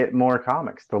needs to get more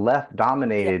comics. The left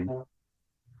dominated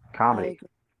I comedy. agree.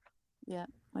 Yeah,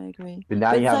 I agree. But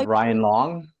now But you have so- Ryan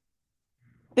Long.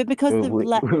 But because the We,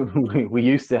 left, we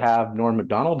used to have Norm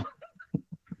Macdonald.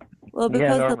 well, Yeah,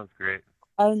 because the Norman's great.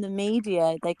 own the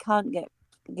media, they can't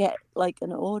get like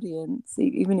an audience,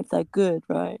 even if they're good,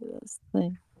 right? That's the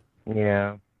thing.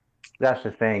 Yeah. That's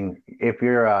the thing. If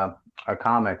you're a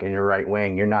comic and you're right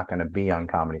wing, you're not going to be on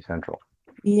Comedy Central.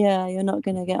 Yeah, you're not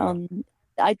going to get Yeah. on.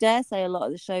 I dare say a lot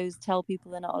of the shows tell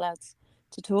people they're not allowed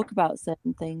to talk about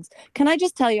certain things. Can I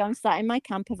just tell you, I'm sat in my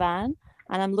camper van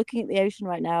and I'm looking at the ocean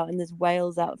right now, and there's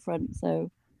whales out front. So,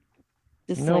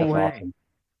 just No like, way. Awesome.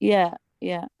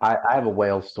 yeah, I have a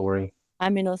whale story.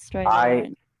 I'm in Australia. I right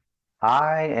now.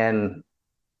 I and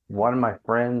one of my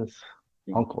friends'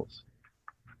 uncles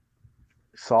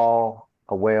saw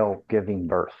a whale giving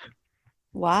birth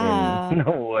Wow,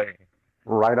 No way.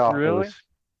 right off. Really? It was,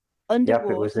 underwater.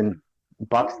 yep, it was in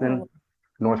Buxton,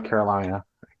 North Carolina,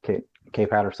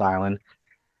 Cape Hatteras Island,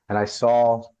 and I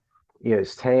saw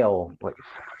his tail like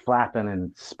flapping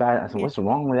and spat. I said, Yeah. "What's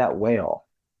wrong with that whale?"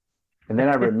 And then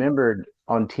I remembered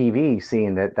on TV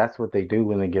seeing that that's what they do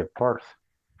when they give birth,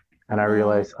 and I Wow.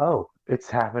 realized, oh, it's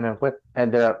happening with,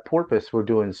 and the porpoise were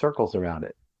doing circles around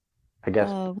it. I guess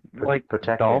Oh, Like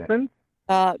protecting it. dolphins?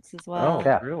 sharks as well. Oh,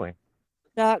 Yeah. really?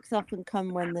 Sharks often come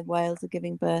when the whales are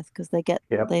giving birth because they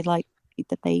Yep. they like eat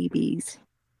the babies,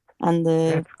 and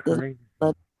the That's crazy.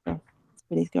 it's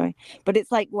pretty scary. But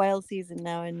it's like whale season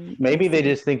now, and Maybe they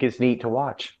just think it's neat to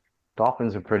watch.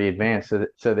 Dolphins are pretty advanced,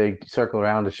 so they circle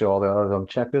around to show all the others.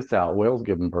 Check this out, whales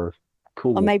giving birth.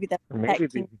 Cool. or maybe they're Or maybe they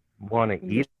protecting. want to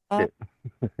from eat the it.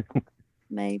 shark.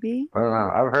 Maybe. I don't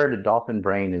know. I've heard a dolphin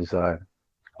brain is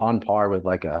on par with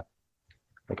like a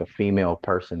female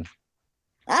person.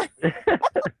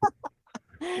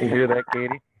 You hear that,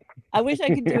 Katie? I wish I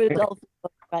could do a dolphin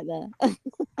book right there.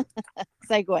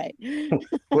 Segue.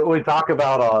 We talk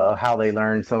about how they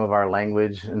learn some of our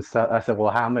language and stuff. I said,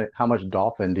 well, how much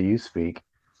dolphin do you speak?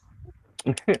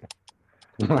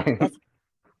 Right.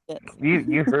 Yes.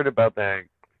 You heard about that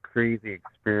crazy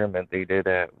experiment they did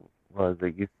at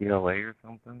UCLA or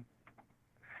something?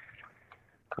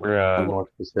 Where More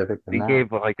specific than they that.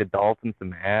 gave like a dolphin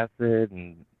some acid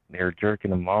and they were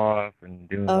jerking him off and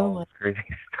doing Oh all my- this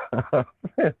crazy stuff.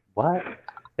 What?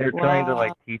 They were trying to Wow.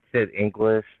 like teach it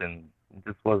English and it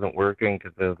just wasn't working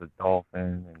because it was a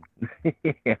dolphin. And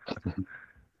yeah.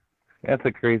 That's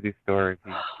a crazy story.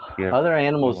 Yeah. Other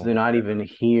animals do not even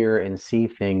hear and see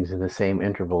things in the same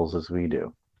intervals as we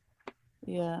do.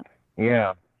 Yeah.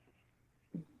 Yeah.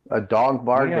 A dog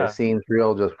bark Yeah. that seems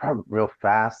real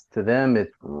fast to them,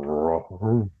 it's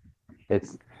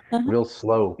Uh-huh. real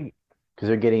slow because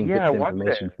they're getting Yeah, bits of watch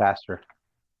information it. faster.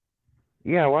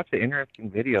 Yeah, I watched an interesting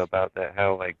video about that.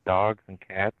 How like dogs and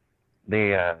cats, they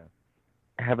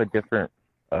have a different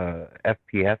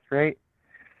FPS rate,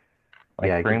 like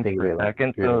Yeah, I can frames think of per it like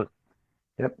second. computer. So,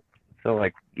 Yep. So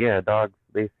like, yeah, dogs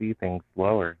they see things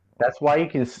slower. That's why you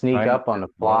can sneak Mine up on the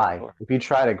just blows fly. slower. If you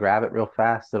try to grab it real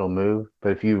fast, it'll move.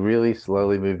 But if you really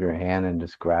slowly move your hand and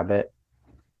just grab it,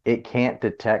 it can't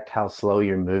detect how slow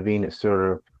you're moving. It sort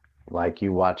of Like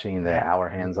you watching the hour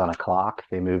hands on a clock.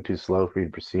 They move too slow for you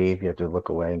to perceive. You have to look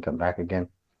away and come back again.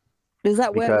 Does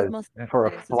that work with Because for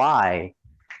a mosquitoes? fly,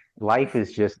 life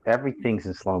is just everything's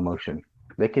in slow motion.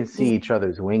 They can see Does, each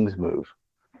other's wings move.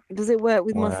 does it work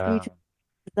with mosquitoes? Wow.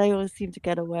 They always seem to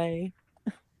get away.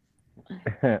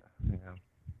 Yeah.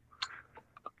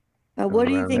 What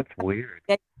do you think That's weird.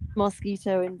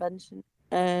 mosquito invention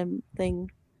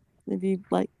thing? Have you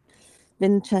like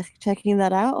been checking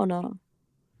that out or not?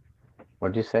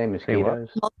 What'd you say? Say what?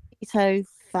 Mosquitoes? Mosquito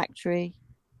factory.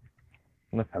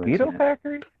 Mosquito seen it.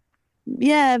 factory?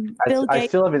 Yeah, Bill I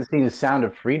Gates. still haven't seen The Sound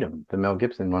of Freedom, the Mel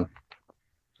Gibson one.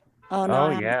 Oh no, Oh I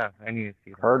haven't. yeah, I need to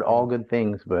see that. Heard all good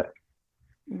things, but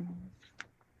Mm.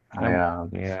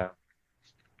 Yeah.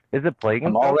 Is it plaguing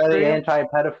I'm South already Korea?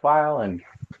 anti-pedophile and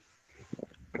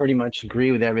pretty much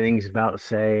agree with everything he's about to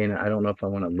say, and I don't know if I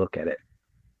want to look at it.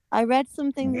 I read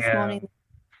something this Yeah. morning that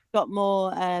got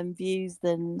more views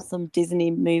than some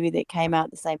Disney movie that came out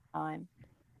at the same time.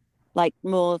 Like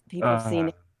more people have seen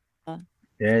it.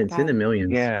 Yeah, it's in the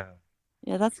millions. Yeah.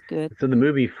 Yeah, that's good. So the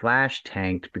movie Flash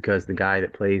tanked because the guy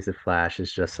that plays the Flash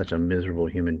is just such a miserable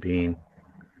human being.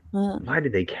 Why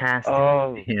did they cast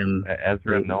him?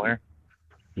 Ezra Miller.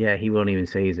 Yeah, he won't even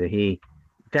say he's a he.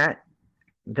 That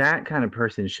kind of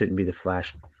person shouldn't be the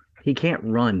Flash. He can't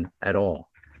run at all.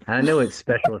 And I know it's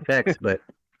special effects, but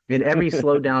in every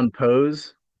slow down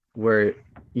pose where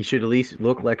you should at least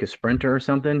look like a sprinter or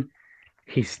something,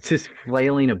 he's just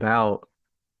flailing about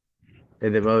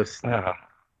in the most.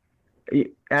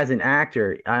 As an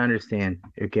actor, I understand.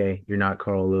 Okay, you're not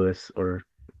Carl Lewis or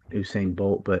Usain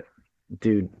Bolt, but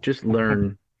dude, just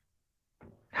learn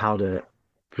how to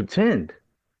pretend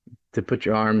to put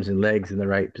your arms and legs in the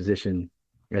right position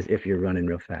as if you're running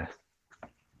real fast.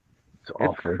 It's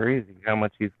awful. Crazy how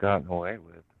much he's gotten away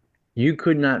with. You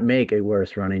could not make a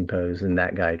worse running pose than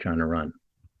that guy trying to run.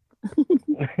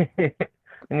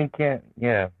 And he can't,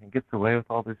 he gets away with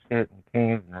all this shit and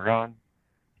can't even run.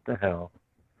 What the hell?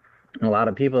 A lot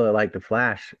of people that like the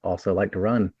Flash also like to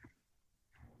run.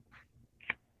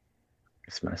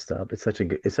 It's messed up. It's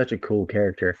such a cool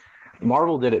character.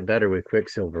 Marvel did it better with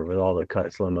Quicksilver with all the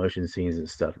cut slow motion scenes and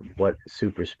stuff. What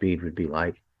super speed would be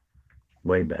like.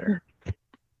 Way better.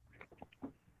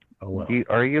 Oh well.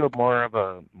 Are you more of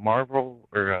a Marvel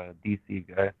or a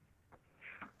DC guy?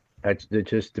 It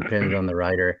just depends on the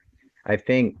writer. I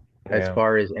think as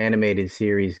far as animated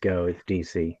series go, it's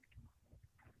DC.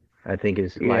 I think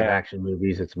as live action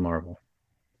movies, it's Marvel.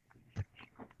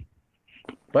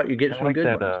 But you get some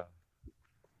good ones.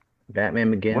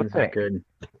 Batman Begins is good.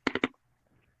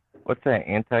 What's that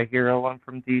anti-hero one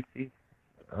from DC?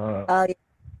 Yeah,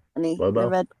 Lobo?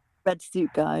 the red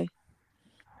suit guy.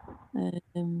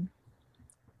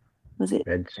 Was it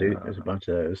Red suit? There's a bunch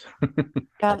of those.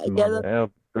 The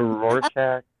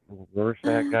Rorschach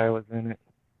guy was in it.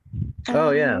 Oh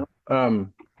yeah.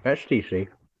 That's DC.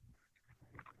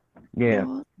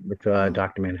 Yeah. With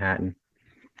Dr. Manhattan.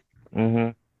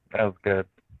 That was good.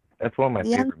 That's one of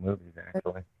my favorite movies,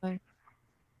 actually.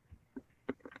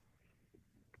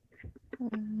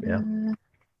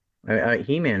 Yeah.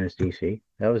 He-Man is DC.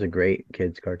 That was a great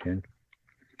kids cartoon.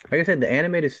 Like I said, the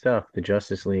animated stuff, the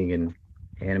Justice League and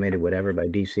animated whatever by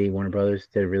DC, Warner Brothers,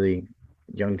 did really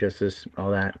Young Justice,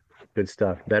 all that good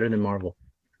stuff. Better than Marvel.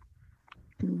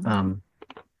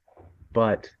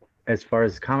 But as far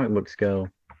as comic books go,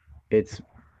 it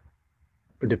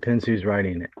depends who's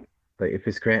writing it. Like if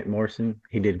it's Grant Morrison,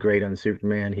 he did great on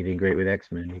Superman. He did great with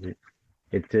X-Men.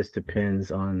 It just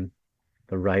depends on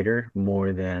the writer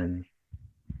more than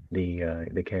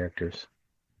the characters.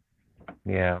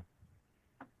 Yeah.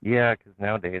 Yeah, because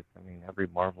nowadays, I mean, every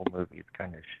Marvel movie is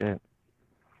kind of shit.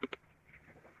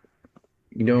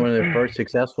 You know, one of the first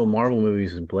successful Marvel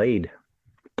movies was Blade.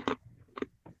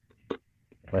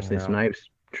 Wesley Snipes,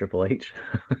 Triple H.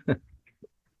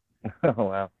 Oh,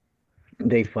 wow.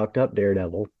 They fucked up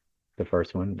Daredevil, the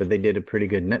first one, but they did a pretty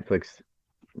good Netflix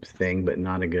thing, but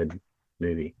not a good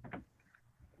movie.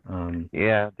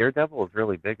 Yeah, Daredevil was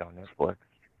really big on Netflix.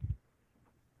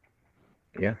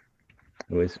 Yeah.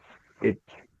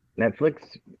 Netflix,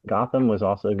 Gotham was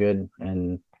also good,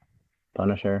 and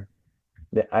Punisher.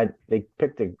 They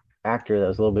picked an actor that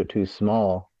was a little bit too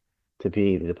small to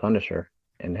be the Punisher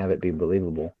and have it be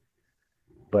believable.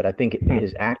 But I think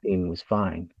his acting was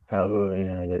fine. How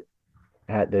that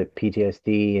had the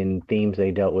PTSD and themes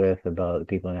they dealt with about the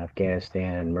people in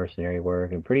Afghanistan and mercenary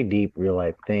work and pretty deep real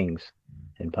life things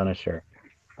in Punisher.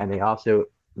 And they also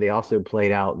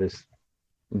played out this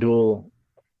dual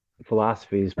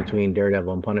philosophies between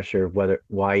Daredevil and Punisher,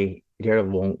 why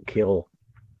Daredevil won't kill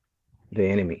the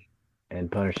enemy.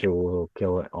 and Punisher will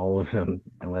kill all of them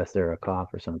unless they're a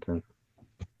cop or something.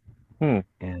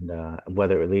 And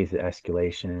whether it leads to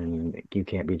escalation, you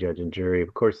can't be judge and jury.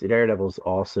 Of course, the Daredevil's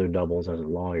also doubles as a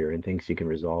lawyer and thinks you can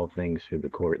resolve things through the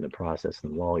court and the process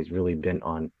and the law. He's really bent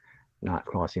on not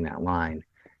crossing that line.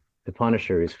 The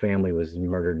Punisher, whose family was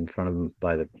murdered in front of him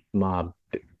by the mob,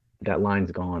 that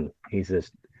line's gone. He's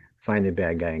just find the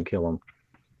bad guy and kill him.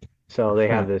 So they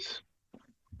have this.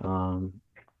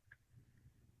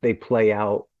 They play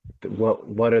out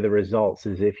what are the results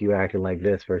as if you acted like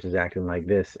this versus acting like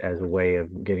this as a way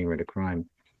of getting rid of crime.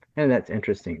 And that's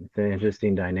interesting. It's an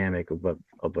interesting dynamic of what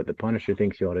the Punisher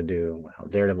thinks you ought to do and how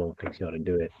Daredevil thinks you ought to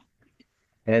do it.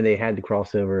 And they had the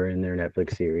crossover in their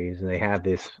Netflix series, and they have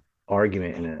this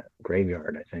argument in a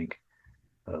graveyard, I think,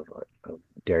 of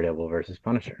Daredevil versus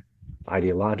Punisher,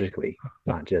 ideologically,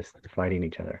 not just fighting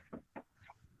each other.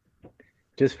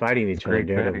 Just fighting each other,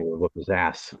 Daredevil will whoop his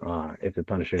ass. If the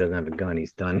Punisher doesn't have a gun,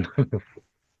 he's done.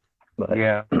 But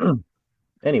Yeah.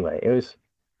 anyway,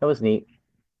 that was neat.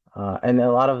 And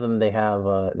a lot of them, they have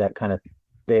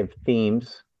they have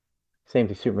themes. Same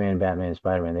thing, Superman, Batman, and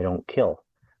Spider-Man. They don't kill.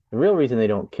 The real reason they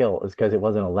don't kill is because it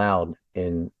wasn't allowed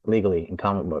legally in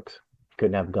comic books. You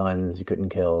couldn't have guns, you couldn't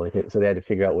kill. So they had to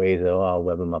figure out ways of, I'll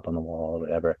web them up on the wall or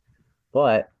whatever.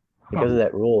 But because of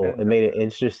that rule, it made an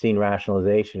interesting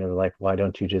rationalization of like, why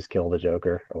don't you just kill the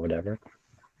Joker or whatever?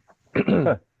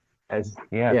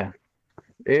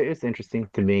 It's interesting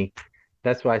to me.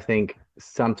 That's why I think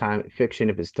sometimes fiction,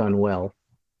 if it's done well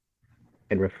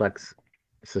and reflects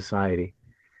society,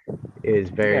 is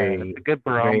very, a good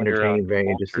very barometer entertaining, very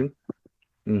interesting.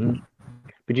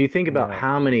 But you think about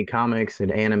how many comics and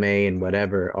anime and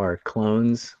whatever are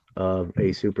clones of a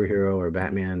superhero or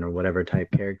Batman or whatever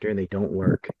type character, and they don't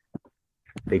work.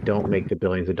 They don't make the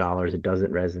billions of dollars. It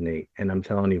doesn't resonate. And I'm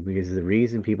telling you, because the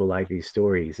reason people like these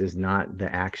stories is not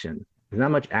the action. There's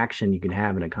not much action you can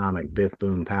have in a comic, biff,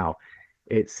 boom, pow.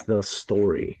 It's the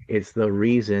story. It's the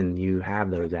reason you have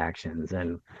those actions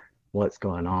and what's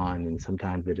going on, and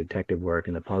sometimes the detective work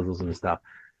and the puzzles and stuff.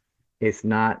 It's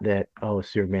not that,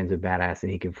 Superman's a badass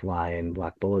and he can fly and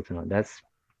block bullets and all.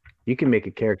 You can make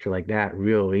a character like that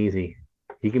real easy.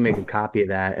 You can make a copy of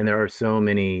that, and there are so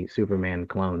many Superman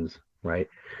clones, right?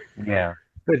 Yeah.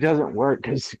 But it doesn't work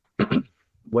because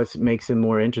what makes him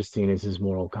more interesting is his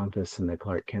moral compass and the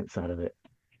Clark Kent side of it.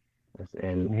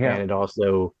 And it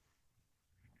also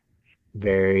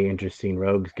very interesting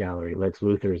rogues gallery. Lex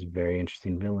Luthor is a very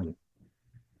interesting villain.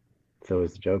 So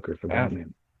is the Joker for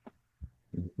Batman.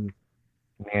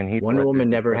 Man, Wonder Woman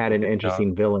never had an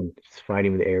interesting villain. Just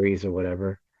fighting with Ares or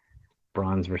whatever.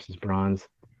 Bronze versus bronze.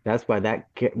 That's why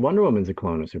Wonder Woman's a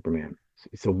clone of Superman.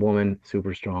 It's a woman,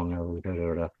 super strong.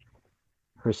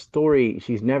 Her story,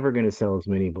 she's never going to sell as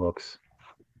many books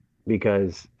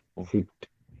because she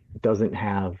doesn't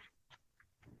have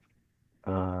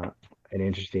an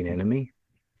interesting enemy,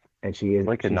 and she's a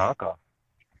knockoff.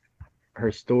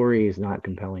 Her story is not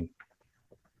compelling.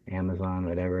 Amazon,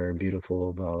 whatever,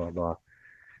 beautiful, blah blah blah.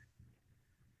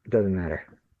 It doesn't matter.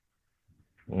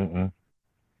 It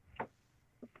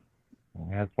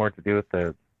has more to do with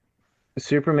the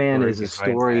Superman is a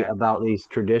story about these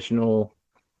traditional,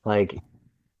 like,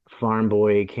 farm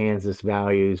boy Kansas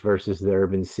values versus the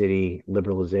urban city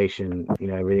liberalization.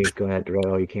 Everything's going that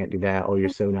direction. Oh, you can't do that. Oh, you're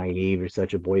so naive. You're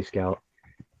such a Boy Scout.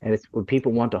 And it's when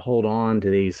people want to hold on to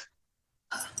these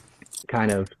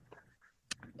kind of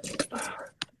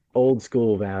old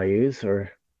school values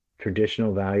or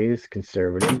traditional values,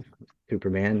 conservative.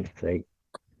 Superman,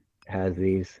 has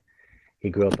these. He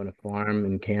grew up on a farm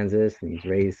in Kansas, and he's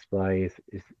raised by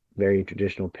his very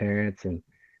traditional parents, and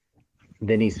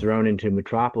then he's thrown into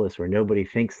Metropolis where nobody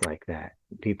thinks like that.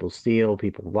 People steal,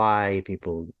 people lie,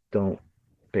 people don't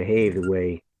behave the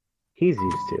way he's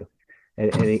used to.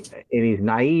 And he's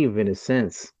naive in a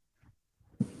sense,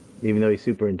 even though he's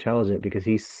super intelligent, because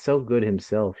he's so good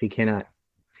himself. He cannot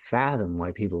fathom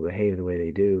why people behave the way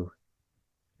they do.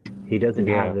 He doesn't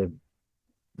have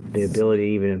the ability to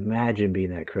even imagine being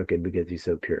that crooked because he's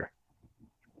so pure.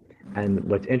 And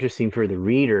what's interesting for the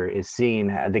reader is seeing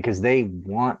that, because they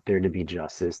want there to be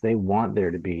justice. They want there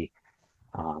to be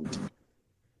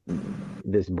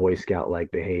this Boy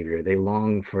Scout-like behavior. They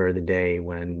long for the day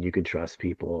when you could trust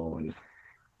people, and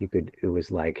it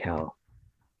was like how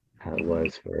it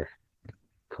was for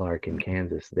Clark in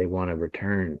Kansas. They want to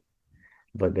return,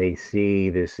 but they see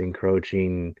this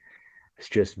encroaching, it's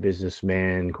just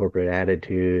businessman, corporate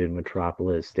attitude,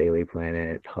 Metropolis, Daily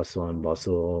Planet, hustle and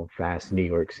bustle, fast New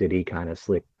York City kind of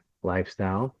slick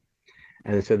lifestyle.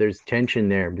 And so there's tension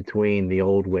there between the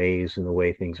old ways and the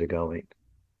way things are going.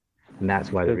 And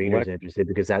that's why the reader's interested,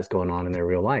 because that's going on in their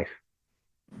real life.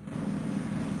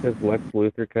 Does Lex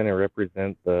Luthor kind of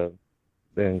represent the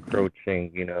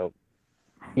encroaching,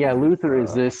 Yeah, Luther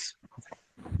is uh, this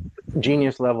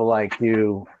genius level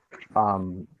IQ,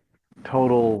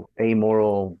 total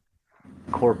amoral,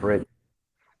 corporate,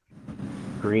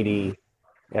 greedy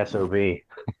SOB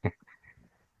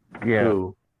yeah,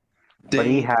 who, but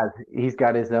he's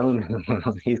got his own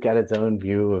he's got his own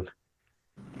view of,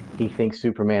 he thinks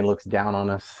Superman looks down on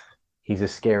us. He's a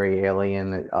scary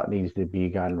alien that needs to be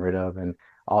gotten rid of, and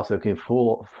also can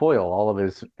foil all of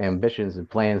his ambitions and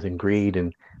plans and greed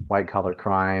and white collar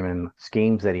crime and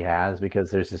schemes that he has,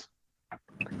 because there's this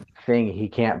thing he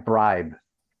can't bribe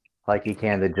like he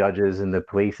can the judges and the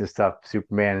police and stuff.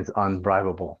 Superman is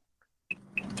unbribable.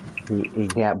 He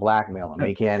can't blackmail him.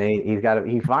 He can't.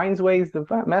 He finds ways to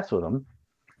mess with him,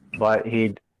 but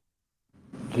he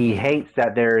hates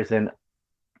that there is a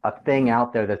thing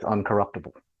out there that's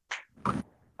uncorruptible.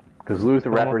 Because Luther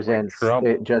represents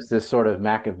just this sort of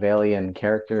Machiavellian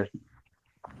character.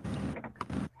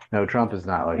 No, Trump is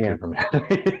not like Superman.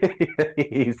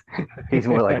 he's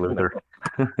more like Luther.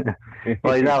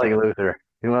 Well, he's not like Luther.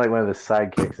 He's more like one of the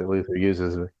sidekicks that Luther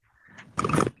uses.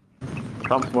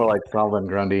 Trump's more like Solomon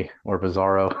Grundy or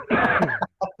Bizarro.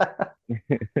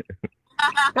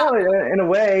 No, in a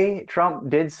way, Trump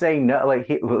did say no. Like,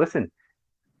 listen,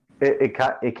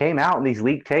 it came out in these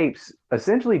leaked tapes.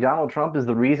 Essentially, Donald Trump is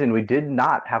the reason we did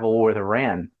not have a war with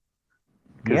Iran.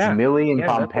 Because Milley and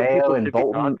Pompeo and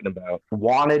Bolton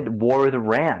wanted war with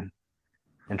Iran.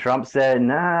 And Trump said,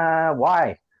 nah,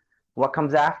 why? What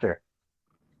comes after?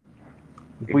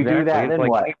 If we do that, then like,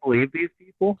 what? Can you believe these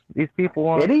people? These people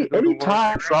want any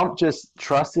time Trump just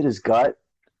trusted his gut,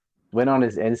 went on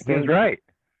his instinct. He's right.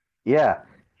 Yeah.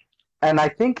 And I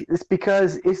think it's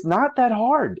because it's not that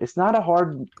hard. It's not a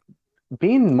hard...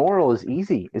 Being moral is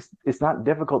easy. It's not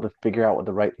difficult to figure out what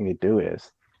the right thing to do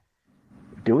is.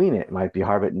 Doing it might be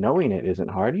hard, but knowing it isn't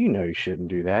hard. You know you shouldn't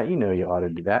do that. You know you ought to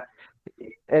do that.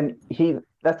 And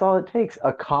that's all it takes.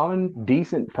 A common,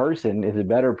 decent person is a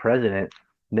better president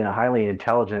than a highly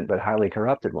intelligent but highly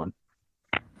corrupted one.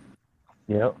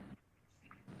 Yep.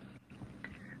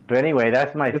 But anyway,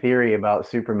 that's my theory about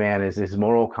Superman, is his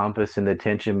moral compass and the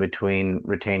tension between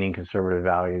retaining conservative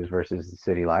values versus the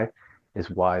city life is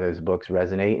why those books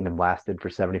resonate and have lasted for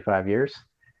 75 years.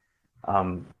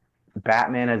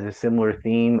 Batman has a similar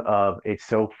theme of, it's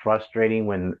so frustrating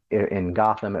when, in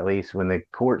Gotham at least, when the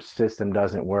court system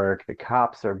doesn't work, the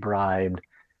cops are bribed,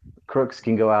 crooks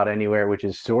can go out anywhere, which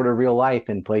is sort of real life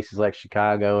in places like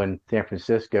Chicago and San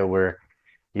Francisco, where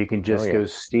you can just go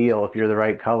steal, if you're the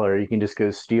right color, you can just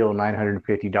go steal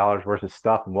 $950 worth of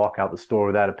stuff and walk out the store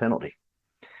without a penalty.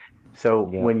 So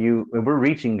when we're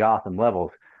reaching Gotham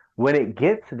levels, when it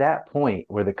gets to that point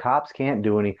where the cops can't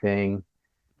do anything,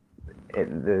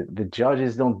 the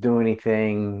judges don't do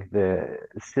anything, the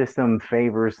system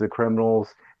favors the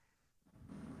criminals,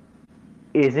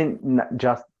 isn't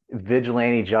just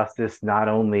vigilante justice not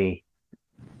only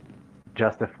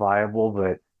justifiable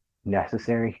but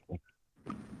necessary?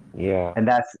 Yeah. And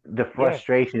that's the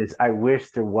frustration, is I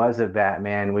wish there was a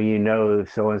Batman where, you know,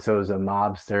 so-and-so is a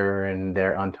mobster and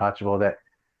they're untouchable, that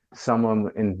someone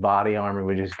in body armor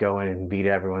would just go in and beat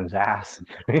everyone's ass.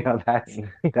 You know, that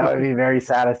would be very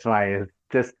satisfying. It's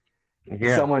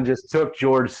just someone just took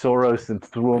George Soros and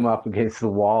threw him up against the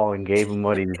wall and gave him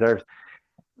what he deserves.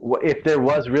 If there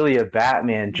was really a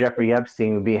Batman, Jeffrey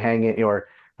Epstein would be hanging, or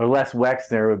Les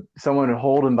Wexner, someone would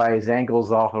hold him by his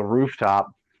ankles off a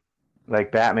rooftop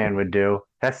like Batman would do.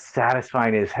 That's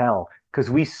satisfying as hell, because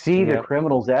we see the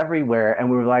criminals everywhere and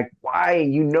we're like, why?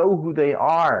 You know who they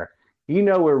are. You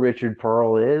know where Richard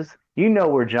Pearl is. You know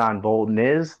where John Bolton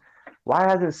is. Why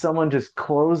hasn't someone just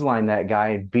clotheslined that guy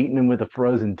and beaten him with a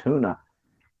frozen tuna?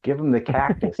 Give him the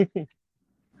cactus.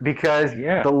 Because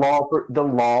the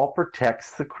law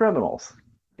protects the criminals.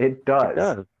 It does. It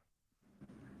does.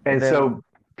 And so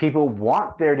people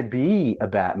want there to be a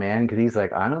Batman, because he's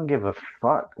like, I don't give a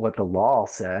fuck what the law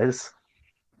says.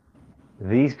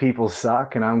 These people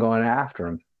suck and I'm going after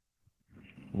them.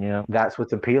 Yeah. That's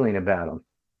what's appealing about him.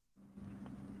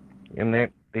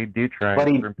 And they do try.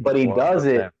 But he does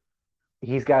it.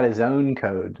 He's got his own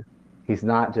code. He's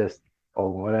not just,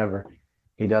 whatever.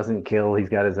 He doesn't kill. He's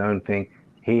got his own thing.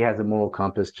 He has a moral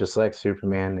compass, just like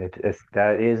Superman.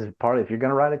 That is part of, if you're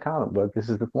going to write a comic book, this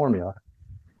is the formula.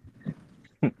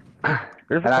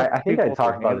 And I think I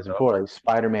talked about this before. Like,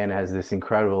 Spider-Man has this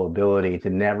incredible ability to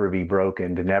never be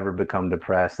broken, to never become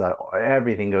depressed.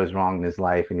 Everything goes wrong in his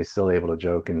life, and he's still able to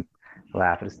joke and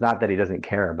laugh. It's not that he doesn't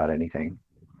care about anything.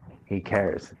 He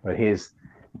cares, but his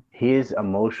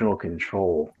emotional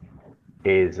control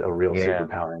is a real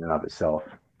superpower in and of itself.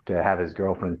 to have his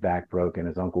girlfriend's back broken,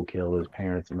 his uncle killed, his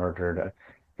parents murdered,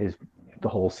 the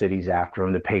whole city's after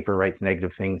him. The paper writes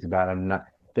negative things about him.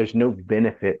 There's no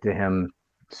benefit to him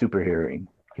superheroing.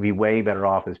 He'd be way better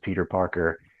off as Peter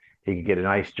Parker. He could get a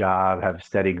nice job, have a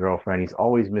steady girlfriend. He's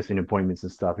always missing appointments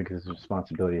and stuff because of his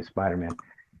responsibility as Spider-Man.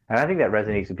 And I think that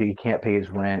resonates with people. He can't pay his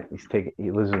rent. He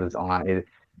lives with his aunt.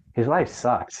 His life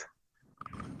sucks.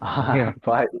 Yeah.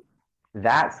 But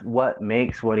that's what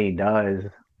makes what he does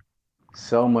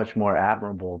so much more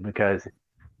admirable, because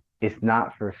it's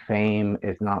not for fame.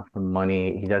 It's not for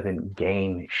money. He doesn't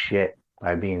gain shit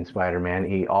by being Spider-Man.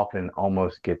 He often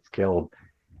almost gets killed.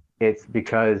 It's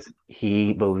because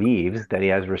he believes that he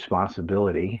has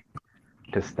responsibility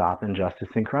to stop injustice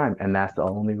and crime. And that's the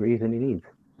only reason he needs.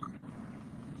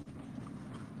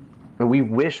 But we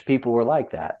wish people were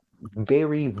like that.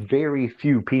 Very, very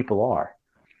few people are.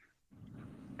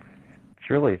 It's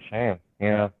really a shame,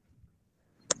 yeah.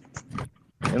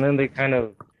 And then they kind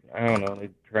of, I don't know, they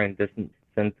try and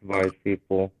disincentivize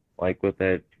people, like with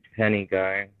that Penny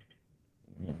guy.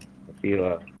 If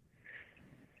you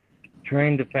try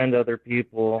and defend other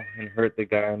people and hurt the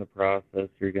guy in the process,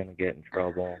 you're going to get in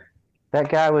trouble. That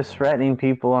guy was threatening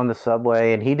people on the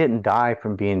subway, and he didn't die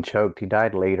from being choked. He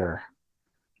died later.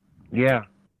 Yeah,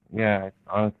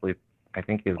 honestly, I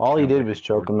think all he did was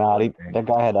choke him out. That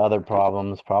guy had other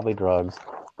problems, probably drugs.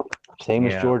 Same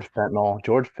as George Fentanyl.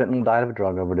 George Fentanyl died of a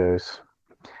drug overdose.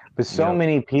 But so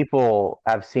many people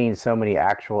have seen so many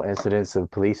actual incidents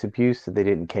of police abuse that they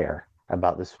didn't care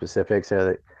about the specifics. Or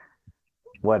that,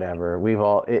 whatever.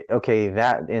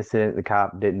 That incident, the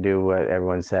cop didn't do what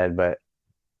everyone said, but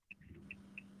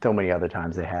so many other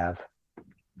times they have.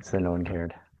 So no one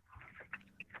cared.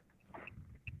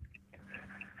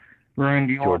 Ryan,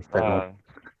 do you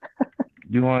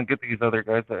want to get these other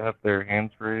guys that have their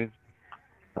hands raised?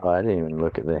 Oh, I didn't even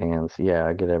look at the hands. Yeah,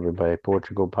 I get everybody.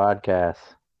 Portugal podcast.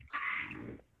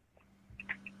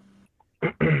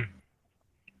 That's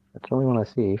the only one I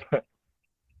see.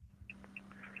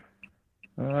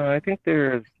 I think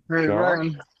there's. Hey,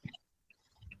 Ryan.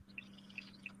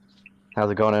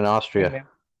 How's it going in Austria?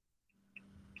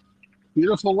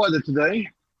 Beautiful weather today.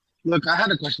 Look, I had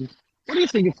a question. What do you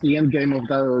think is the end game of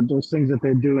those things that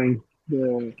they're doing?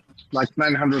 The like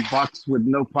 $900 with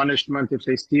no punishment if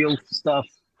they steal stuff.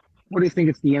 What do you think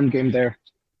is the end game there?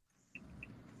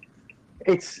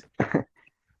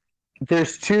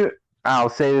 I'll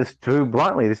say this too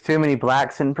bluntly, there's too many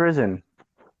blacks in prison.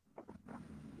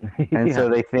 And so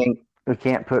they think we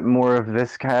can't put more of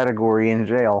this category in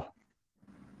jail.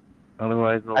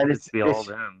 Otherwise, it'll just be all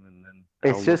them. And then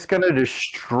it's just going to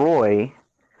destroy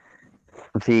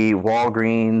the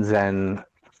Walgreens and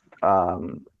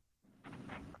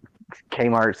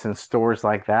Kmart's and stores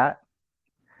like that.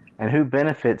 And who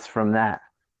benefits from that?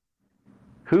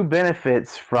 Who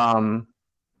benefits from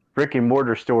brick and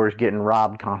mortar stores getting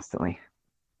robbed constantly?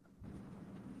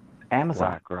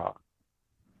 Amazon. BlackRock.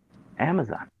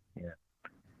 Amazon.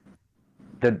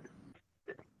 Yeah.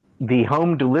 The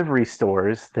home delivery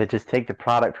stores that just take the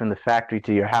product from the factory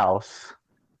to your house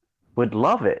would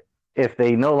love it if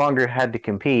they no longer had to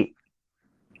compete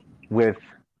with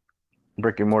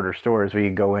brick and mortar stores where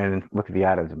you go in and look at the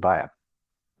items and buy them.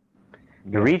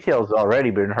 The retail's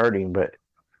already been hurting, but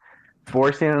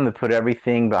forcing them to put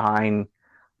everything behind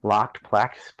locked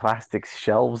plastic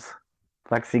shelves,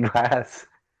 plexiglass,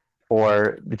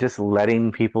 or just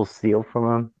letting people steal from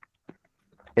them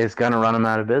is going to run them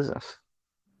out of business.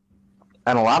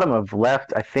 And a lot of them have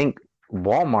left. I think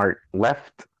Walmart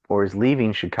left or is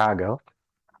leaving Chicago,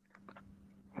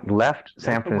 left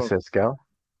San Francisco.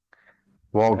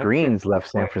 Walgreens left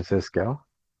San Francisco.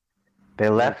 They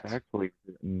left Portland.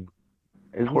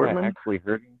 That actually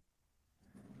hurting?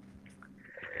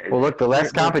 Well, look, the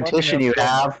less competition you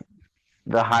have,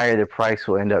 the higher the price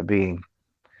will end up being.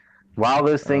 While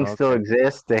those things still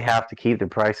exist, they have to keep the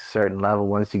price a certain level.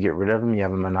 Once you get rid of them, you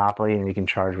have a monopoly and you can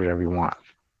charge whatever you want.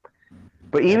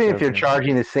 But even if you're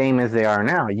charging the same as they are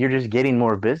now, you're just getting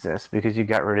more business because you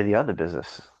got rid of the other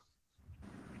business.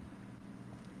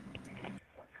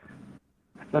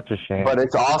 Such a shame. But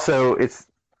it's also,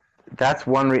 that's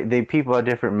one, the people have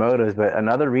different motives, but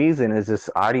another reason is this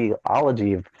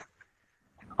ideology of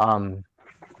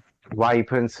why you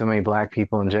putting so many black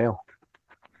people in jail.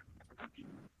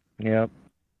 Yep.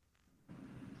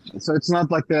 So it's not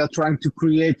like they're trying to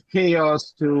create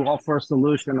chaos to offer a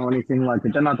solution or anything like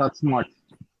it. They're not that smart,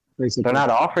 basically. They're not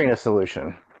offering a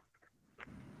solution.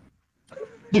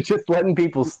 They're just letting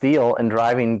people steal and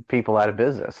driving people out of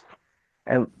business.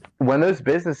 And when those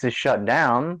businesses shut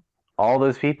down, all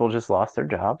those people just lost their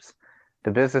jobs.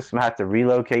 The business might have to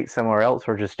relocate somewhere else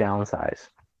or just downsize.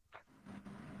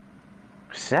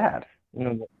 Sad. You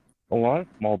know, a lot of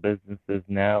small businesses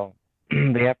now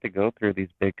they have to go through these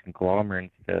big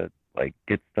conglomerates to like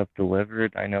get stuff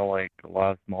delivered. I know like a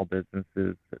lot of small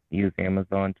businesses use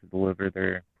Amazon to deliver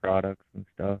their products and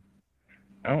stuff.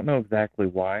 I don't know exactly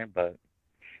why, but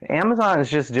Amazon is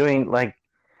just doing like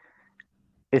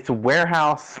it's a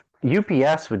warehouse.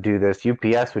 UPS would do this.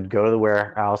 UPS would go to the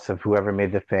warehouse of whoever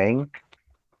made the thing,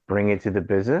 bring it to the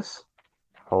business,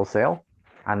 wholesale,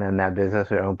 and then that business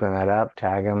would open that up,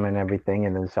 tag them and everything,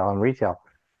 and then sell them retail.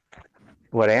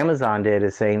 What Amazon did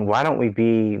is saying, why don't we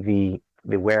be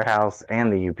the warehouse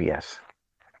and the UPS?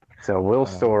 So we'll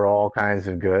store all kinds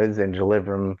of goods and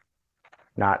deliver them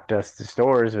not just to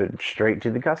stores, but straight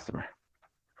to the customer.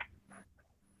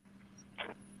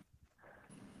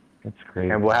 it's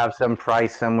crazy. And we'll have some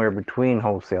price somewhere between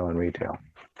wholesale and retail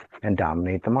and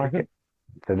dominate the market.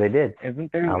 So they did.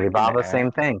 Isn't there like Alibaba, an app?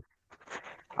 same thing.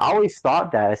 I always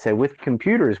thought that. I said, with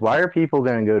computers, why are people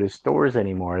going to go to stores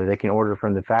anymore? They can order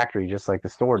from the factory just like the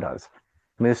store does.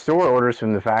 I mean, the store orders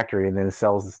from the factory and then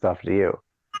sells the stuff to you.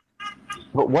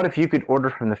 But what if you could order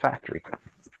from the factory?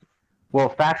 Well,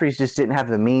 factories just didn't have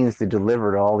the means to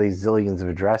deliver to all these zillions of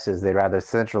addresses. They'd rather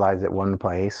centralize at one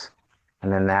place,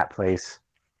 and then that place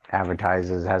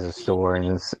advertises, has a store,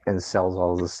 and sells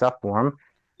all the stuff for them.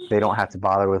 They don't have to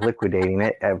bother with liquidating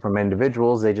it from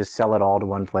individuals. They just sell it all to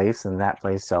one place, and that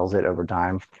place sells it over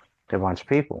time to a bunch of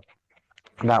people.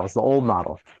 And that was the old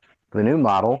model. The new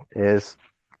model is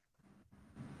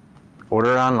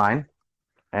order online,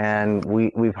 and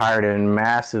we've hired a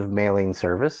massive mailing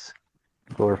service,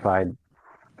 glorified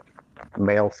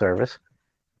mail service,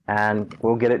 and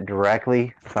we'll get it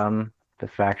directly from the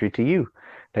factory to you.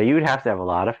 Now, you would have to have a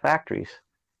lot of factories,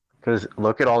 because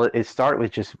look at all it started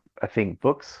with just, I think,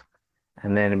 books,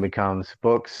 and then it becomes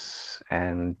books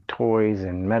and toys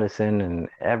and medicine and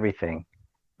everything.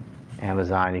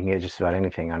 Amazon, you can get just about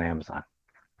anything on Amazon.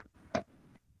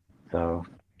 So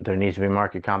there needs to be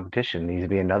market competition. There needs to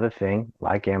be another thing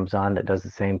like Amazon that does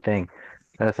the same thing.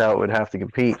 That's how it would have to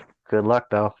compete. Good luck,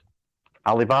 though.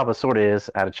 Alibaba sort of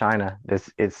is out of China.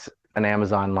 It's an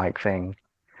Amazon-like thing.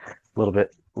 A little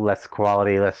bit less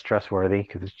quality, less trustworthy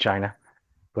because it's China,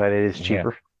 but it is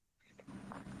cheaper.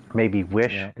 Maybe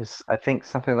Wish is, I think,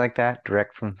 something like that,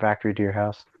 direct from factory to your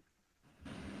house.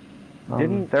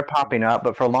 They're popping up,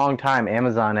 but for a long time,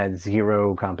 Amazon had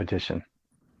zero competition.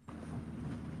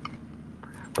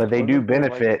 But they do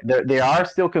benefit. They are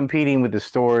still competing with the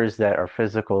stores that are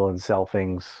physical and sell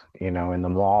things, in the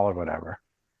mall or whatever.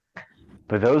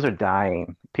 But those are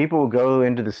dying. People will go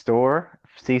into the store,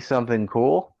 see something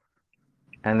cool,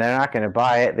 and they're not going to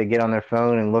buy it. They get on their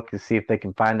phone and look to see if they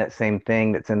can find that same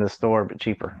thing that's in the store but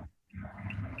cheaper.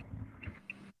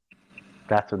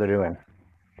 That's what they're doing.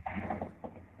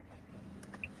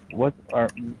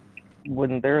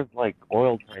 When there's like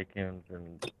oil tycoons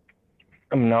and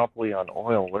a monopoly on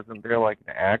oil, wasn't there like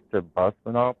an act to bust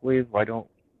monopolies? Why don't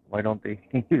they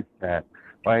use that?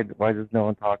 Why does no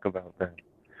one talk about that?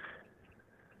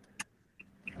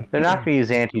 They're not going to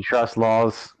use antitrust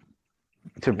laws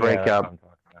to break up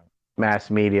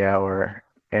mass media or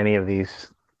any of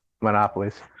these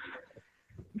monopolies,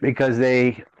 because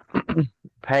they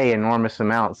pay enormous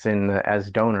amounts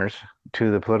as donors to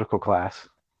the political class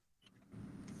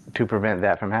to prevent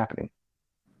that from happening.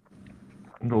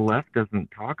 The left doesn't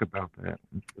talk about that.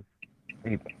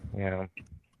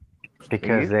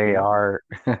 Because they are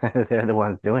they're the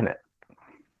ones doing it.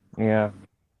 Yeah.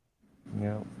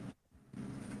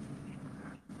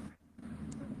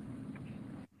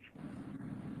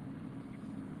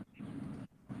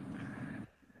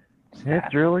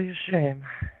 It's really a shame.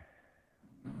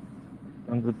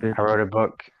 I wrote a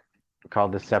book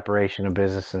called The Separation of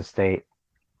Business and State.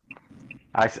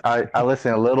 I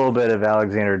listened a little bit of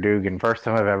Alexander Dugin, first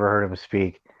time I've ever heard him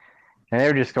speak. And they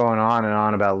were just going on and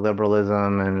on about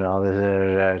liberalism and all this.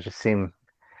 They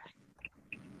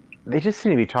just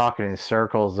seem to be talking in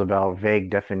circles about vague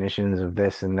definitions of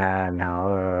this and that and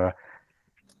how.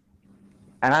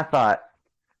 And I thought,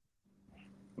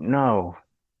 no,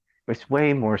 it's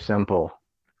way more simple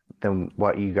than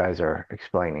what you guys are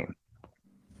explaining.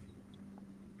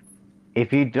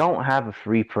 If you don't have a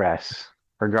free press,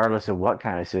 regardless of what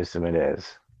kind of system it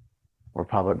is,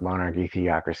 republic, monarchy,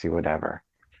 theocracy, whatever,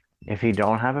 if you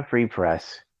don't have a free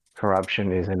press,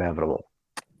 corruption is inevitable.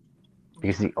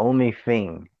 Because the only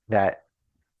thing that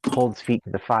holds feet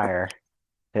to the fire,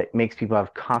 that makes people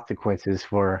have consequences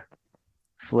for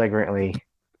flagrantly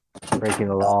breaking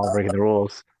the law, breaking the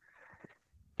rules,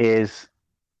 is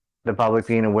the public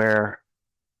being aware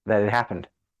that it happened.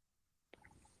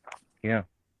 Yeah.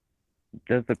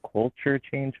 Does the culture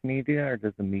change media, or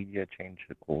does the media change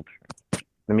the culture?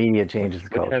 The media changes the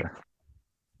Which has- culture.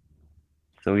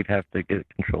 So we'd have to get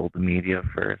control of the media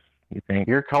first, you think?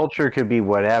 Your culture could be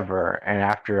whatever, and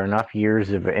after enough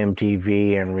years of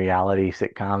MTV and reality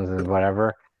sitcoms and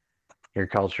whatever, your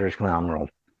culture is clown world.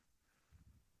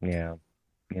 Yeah.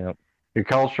 Yep. Your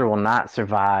culture will not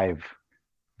survive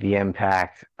the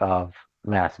impact of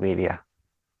mass media.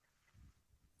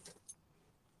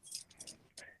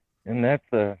 And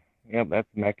that's a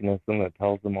mechanism that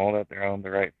tells them all that they're on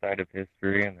the right side of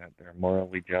history and that they're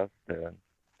morally just to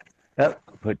Yep.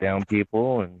 put down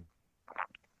people. And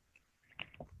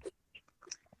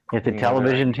If the Yeah,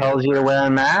 television yeah. tells you to wear a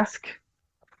mask,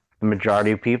 the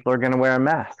majority of people are going to wear a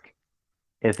mask.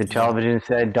 If the television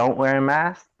said don't wear a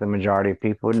mask, the majority of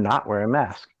people would not wear a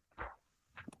mask.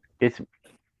 And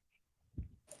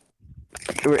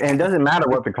it doesn't matter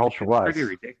what the culture was. pretty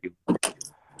ridiculous.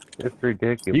 It's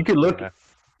ridiculous. You could look yeah.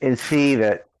 and see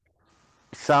that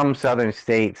some southern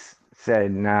states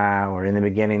said nah, or in the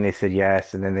beginning they said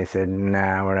yes, and then they said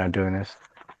nah, we're not doing this.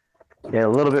 They had a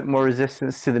little bit more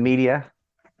resistance to the media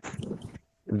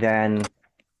than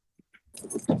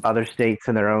other states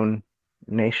in their own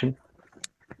nation.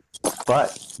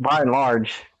 But by and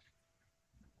large,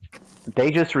 they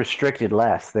just restricted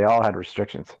less. They all had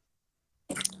restrictions.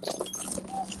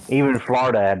 Even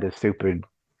Florida had the stupid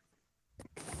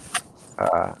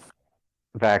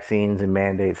vaccines and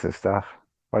mandates and stuff.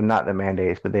 Or not the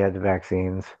mandates, but they had the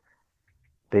vaccines.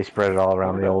 They spread it all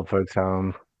around the old folks'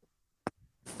 home.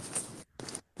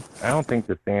 I don't think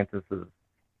DeSantis is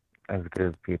as good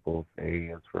as people say he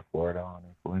is for Florida,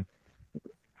 honestly.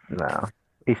 No.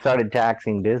 He started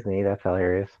taxing Disney. That's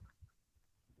hilarious.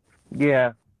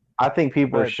 Yeah. I think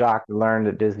people are But- shocked to learn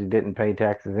that Disney didn't pay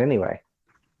taxes anyway.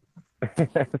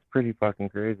 That's pretty fucking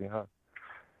crazy, huh?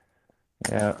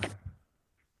 Yeah.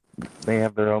 They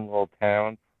have their own little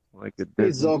towns, like a Hey,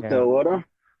 Disney Zog, the town. water.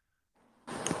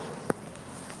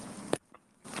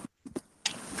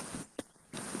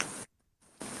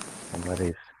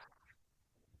 Somebody's.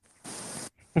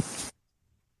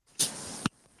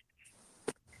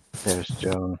 There's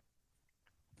Joan.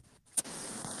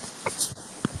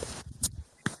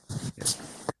 I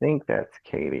think that's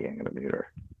Katie. I'm gonna mute her.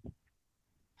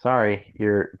 Sorry,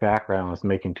 your background was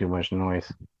making too much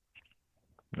noise.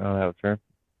 Oh, that was her.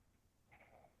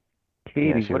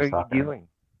 Katie, she what was are you talking. doing?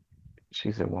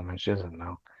 She's a woman. She doesn't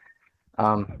know.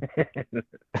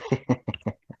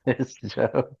 It's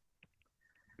Joe.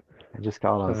 I just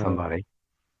called on somebody.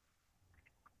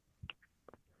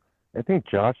 I think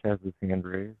Josh has his hand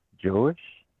raised. Joish?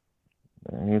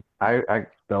 I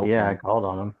spelled yeah, I wrong. called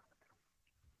on him.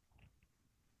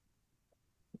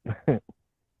 I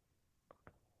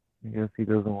guess he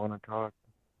doesn't want to talk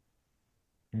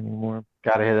anymore.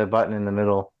 Gotta hit a button in the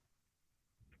middle.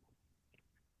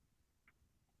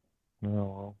 Oh,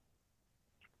 well.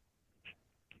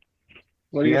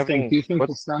 What Do do you you have think? any- Do you think what-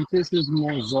 DeSantis is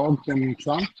more Zog than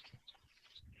Trump?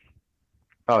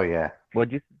 Oh yeah.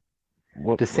 What'd you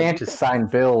what'd you DeSantis say? signed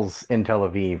bills in Tel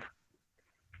Aviv.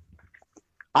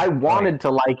 I wanted to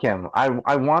like him. I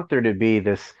want there to be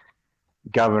this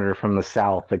governor from the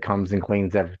South that comes and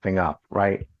cleans everything up,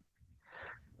 right?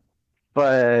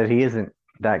 But he isn't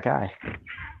that guy.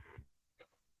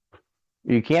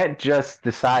 You can't just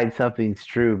decide something's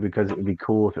true because it would be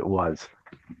cool if it was.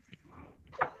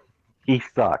 He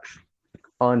sucks,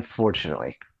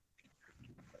 unfortunately.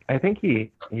 I think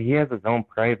he has his own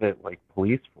private like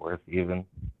police force even.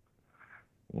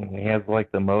 And he has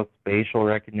like the most facial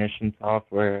recognition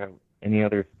software of any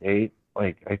other state.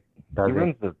 Like he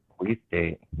runs the police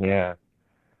state. Yeah.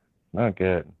 Not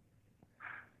good.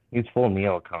 He's full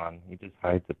neocon. He just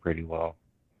hides it pretty well.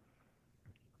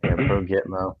 Yeah, pro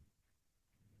Gitmo.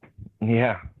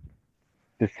 Yeah.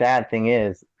 The sad thing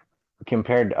is,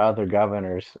 compared to other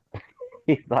governors,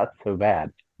 he's not so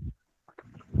bad.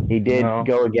 He did No.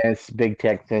 go against big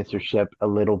tech censorship a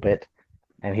little bit,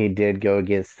 and he did go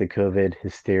against the COVID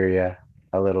hysteria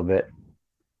a little bit.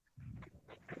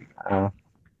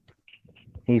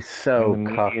 He's so And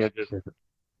the cuffed. media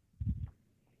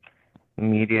The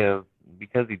media,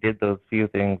 because he did those few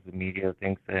things, the media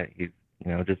thinks that he's,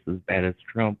 just as bad as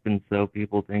Trump, and so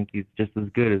people think he's just as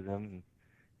good as him, and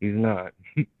he's not.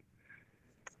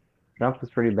 Trump was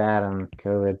pretty bad on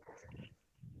COVID.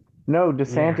 No,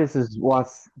 DeSantis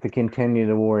wants to continue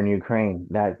the war in Ukraine.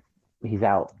 That he's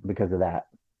out because of that.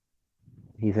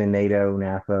 He's a NATO,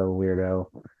 NAFO weirdo.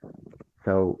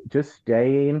 So just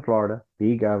stay in Florida,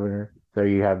 be governor, so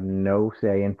you have no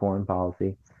say in foreign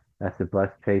policy. That's the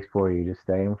best place for you. Just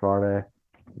stay in Florida.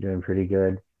 You're doing pretty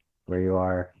good where you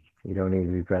are. You don't need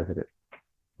to be president.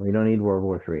 We don't need World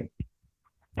War III.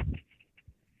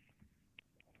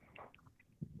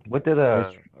 What did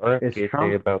It's RFK say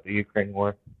Trump. about the Ukraine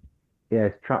war? Yeah,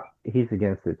 it's Trump. He's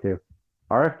against it too.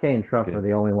 RFK and Trump Good. are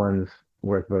the only ones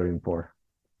worth voting for.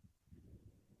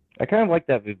 I kind of like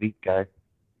that Vivek guy.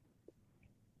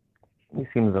 He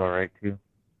seems all right too.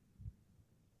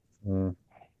 Mm.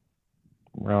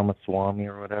 Ramaswamy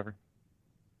or whatever.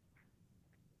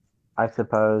 I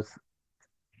suppose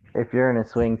if you're in a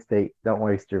swing state, don't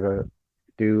waste your vote.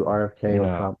 Do RFK or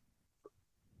No. Trump.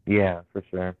 Yeah, for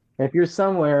sure. If you're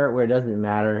somewhere where it doesn't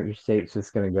matter, your state's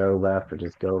just going to go left or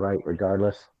just go right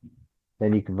regardless,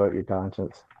 then you can vote your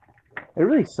conscience. It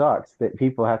really sucks that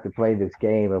people have to play this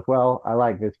game of, well, I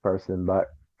like this person, but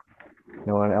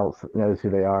no one else knows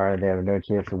who they are and they have no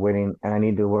chance of winning, and I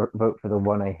need to vote for the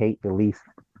one I hate the least.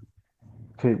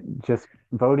 To just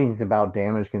voting is about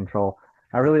damage control.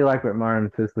 I really like what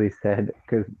Martin Sisley said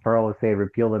because Pearl was saying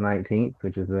repeal the 19th,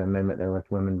 which is the amendment that lets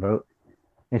women vote.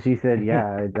 And she said,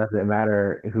 yeah, it doesn't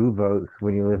matter who votes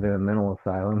when you live in a mental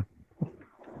asylum.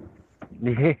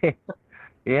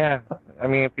 Yeah. I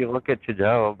mean, if you look at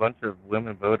Trudeau, a bunch of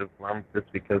women voted for him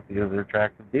just because he was an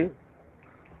attractive dude.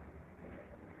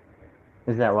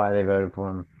 Is that why they voted for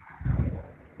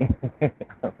him?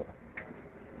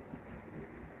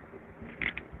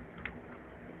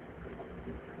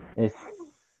 It's,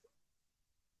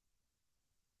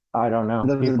 I don't know.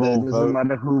 People It doesn't vote.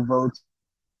 matter who votes.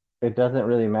 It doesn't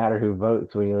really matter who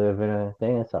votes when you live in a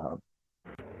insane asylum.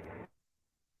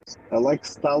 I like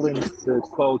Stalin's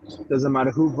quote: "Doesn't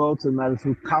matter who votes; it matters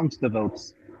who counts the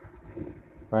votes."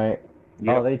 Right?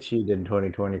 Yep. Oh, they cheated in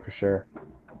 2020 for sure.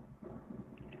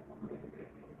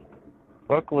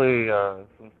 Luckily,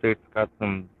 some states got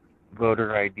some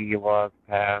voter ID laws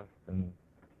passed, and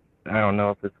I don't know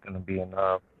if it's going to be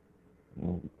enough.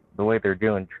 The way they're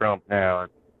doing Trump now,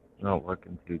 it's not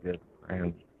looking too good for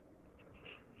him.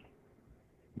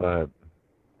 But,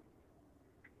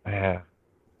 yeah,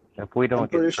 if we I'm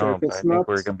don't pretty get sure if Trump, I it's think not,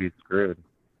 we're going to be screwed.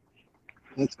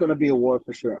 it's going to be a war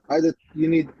for sure. Either you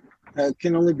need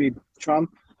can only be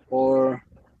Trump or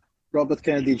Robert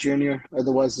Kennedy Jr.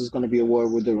 Otherwise, there's going to be a war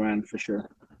with Iran for sure.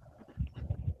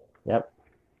 Yep.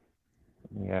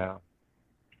 Yeah.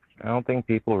 I don't think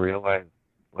people realize,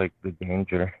 like, the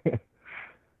danger.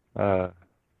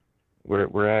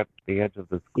 We're at the edge of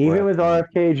this cliff. Even with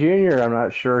RFK Jr., I'm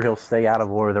not sure he'll stay out of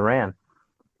war with Iran.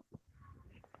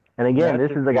 And again, That this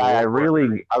should is the be a guy I World War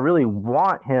III. really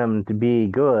want him to be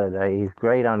good. He's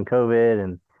great on COVID,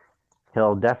 and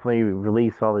he'll definitely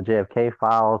release all the JFK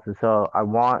files. And so I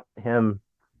want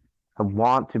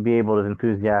to be able to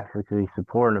enthusiastically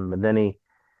support him. But then he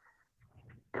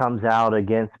comes out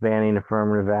against banning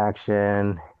affirmative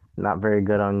action, not very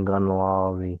good on gun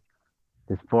laws.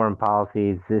 His foreign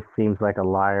policies, this seems like a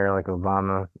liar, like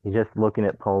Obama. He's just looking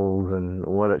at polls and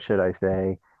what should I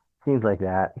say? Seems like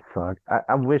that. So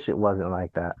I wish it wasn't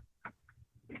like that.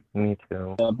 Me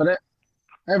too. But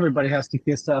everybody has to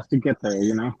kiss ass to get there,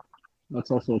 you know?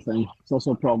 That's also a thing. It's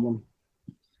also a problem.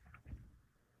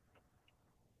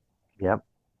 Yep.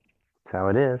 That's how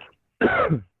it is.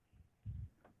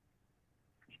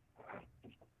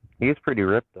 He's pretty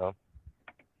ripped, though.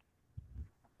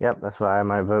 Yep, that's why I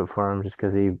might vote for him, just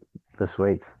because he lifts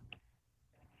weights.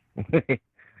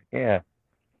 Yeah.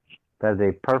 That's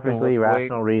a perfectly lift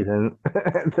rational reason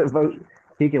to vote.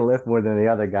 He can lift more than the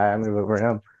other guy. I'm going to vote for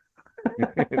him.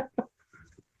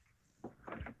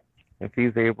 If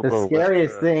he's able to The lift,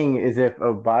 scariest thing is if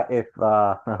Biden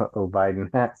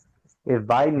if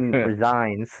Biden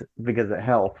resigns because of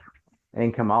health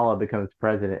and Kamala becomes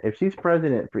president. If she's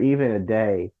president for even a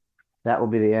day, that will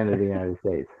be the end of the United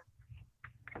States.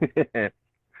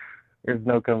 There's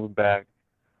no coming back.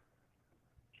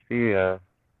 Yeah,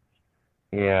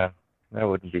 that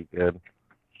wouldn't be good.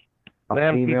 A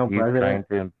The female MPP 's president.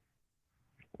 trying to,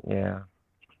 yeah.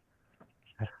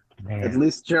 At Man.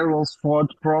 least Gerald's Ford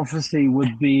prophecy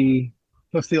would be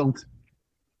fulfilled.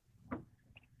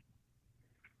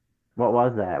 What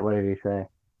was that? What did he say?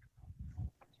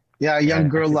 Yeah, a young Yeah.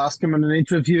 girl asked him in an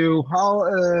interview,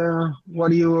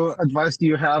 what advice do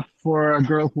you have for a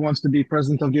girl who wants to be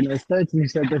president of the United States? And he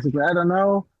said basically, I don't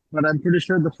know, but I'm pretty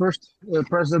sure the first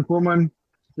president woman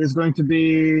she's going to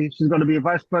be a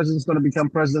vice president, is going to become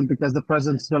president because the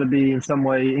president's going to be in some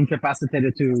way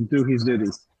incapacitated to do his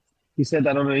duties. He said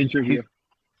that on an interview.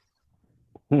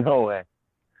 No way.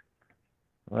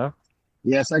 Well,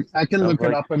 Yes, I can Sounds look it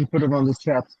like- up and put it on the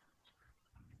chat.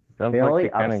 sounds The like only they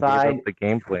kind of gave upside- us the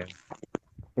game plan.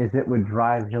 Is it would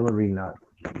drive Hillary nuts.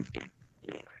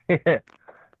 Yeah,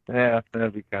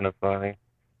 that'd be kind of funny.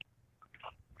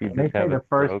 If you They just say have the it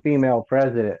first broke. female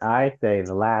president. I say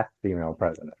the last female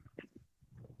president.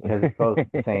 Because it's both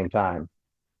at the same time.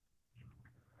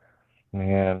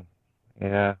 Man,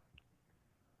 Yeah.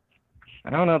 I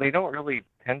don't know. They don't really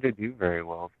tend to do very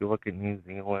well. If you look at New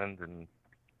Zealand, and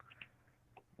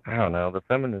I don't know, the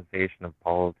feminization of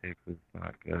politics is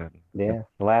not good. Yeah,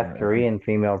 the last Korean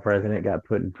female president got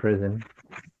put in prison.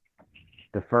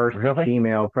 The first Really?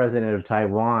 female president of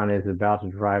Taiwan is about to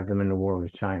drive them into war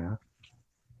with China.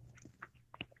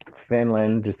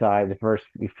 Finland the first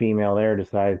female there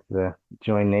decides to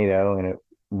join NATO, and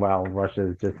while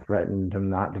Russia's just threatened them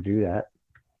not to do that.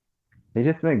 They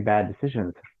just make bad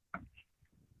decisions.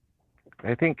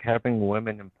 I think having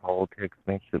women in politics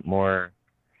makes it more,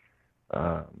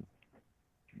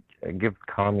 it gives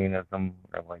communism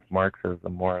or like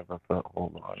Marxism more of a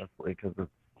foothold, honestly, because it's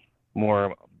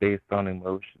more based on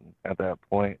emotion at that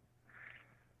point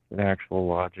than actual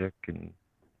logic and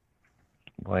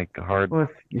like hard Well,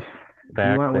 you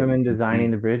facts want that women you can designing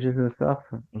see. the bridges and stuff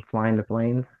and flying the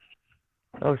planes?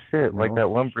 Oh shit! Like No. that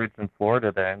one bridge in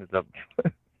Florida that ended up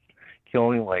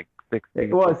killing like 6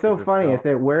 people. Well, it's so 'cause it funny. fell. I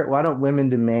said, why don't women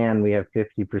demand we have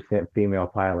 50% female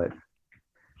pilots?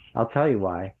 I'll tell you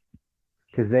why.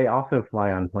 Because they also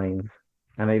fly on planes,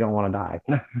 and they don't want to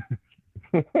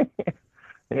die.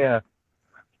 Yeah.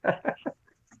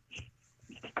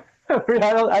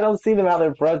 I don't see them out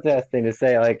there protesting to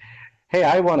say like, "Hey,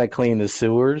 I want to clean the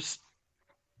sewers."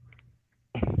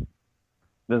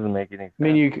 Doesn't make any sense. I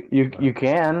mean, you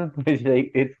can.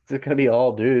 It's going to be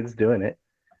all dudes doing it.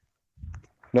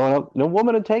 No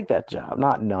woman would take that job.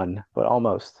 Not none, but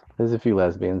almost. There's a few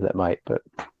lesbians that might, but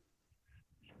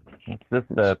It's just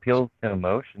appeals to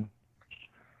emotion.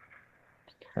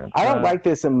 I don't like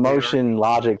this emotion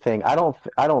logic thing. I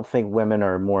don't think women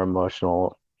are more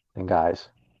emotional than guys.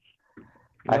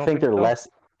 I think they're so? less.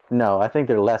 No, I think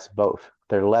they're less both.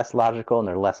 They're less logical and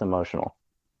they're less emotional.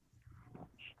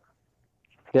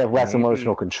 They have less Maybe.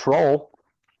 emotional control,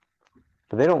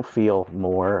 but they don't feel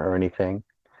more or anything.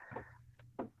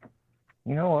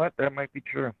 You know what? That might be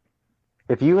true.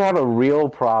 If you have a real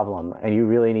problem and you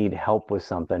really need help with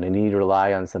something and you need to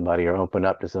rely on somebody or open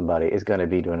up to somebody, it's going to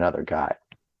be to another guy.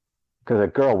 Because a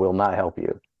girl will not help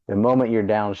you. The moment you're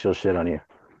down, she'll shit on you.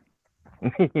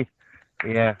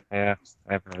 Yeah,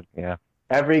 I've heard, yeah.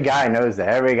 Every guy knows that.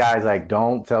 Every guy's like,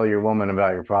 don't tell your woman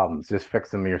about your problems. Just fix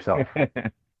them yourself.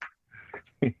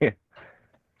 Yeah.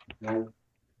 You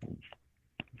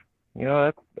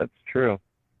know, that's true.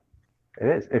 It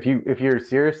is. If you're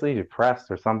seriously depressed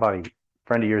or friend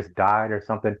of yours died or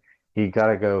something, you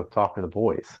gotta go talk to the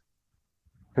boys.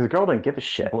 Because the girl doesn't give a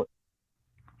shit.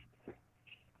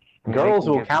 Girls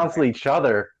will counsel each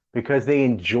other because they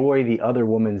enjoy the other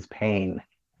woman's pain.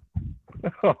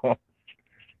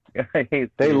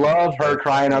 They love her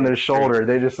crying on their shoulder.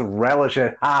 They just relish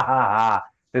it. Ha ha ha.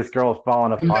 This girl's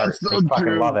falling apart. That's so They fucking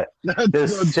true. love it. That's They're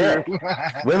so sick. true.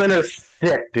 Women are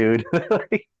sick, dude.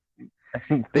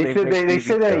 They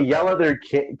sit there and yell at their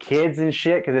kids and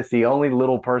shit because it's the only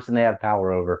little person they have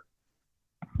power over.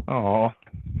 Oh,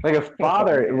 Like a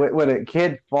father, when a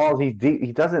kid falls, he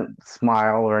doesn't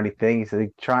smile or anything. He's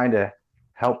like, trying to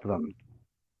help them.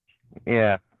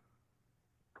 yeah.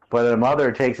 But a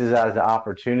mother takes it as an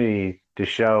opportunity to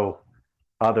show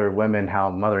other women how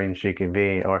mothering she can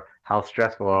be, or how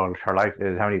stressful her life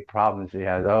is, how many problems she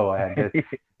has. Oh, I had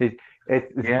this.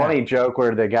 It's a funny joke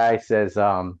where the guy says,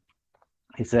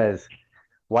 he says,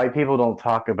 white people don't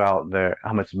talk about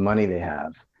how much money they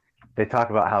have. They talk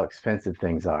about how expensive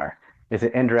things are. It's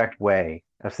an indirect way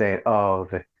of saying, oh,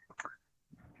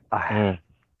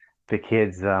 the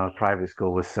kids' private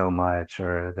school was so much,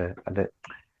 or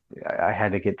I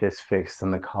had to get this fixed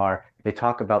in the car. They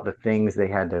talk about the things they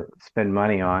had to spend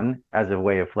money on as a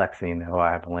way of flexing. Oh,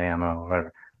 I have a Lambo or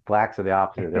whatever. Blacks are the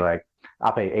opposite. They're like,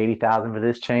 I'll pay $80,000 for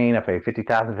this chain. I'll pay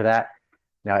 $50,000 for that.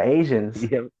 Now Asians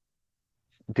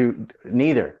do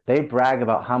neither. They brag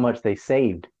about how much they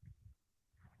saved.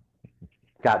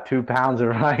 Got 2 pounds of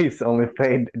rice, only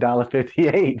paid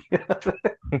 $1.58.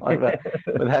 But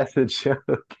that's a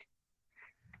joke.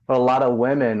 But a lot of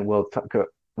women will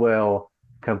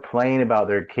complain about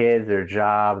their kids, their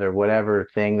job, their whatever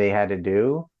thing they had to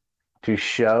do to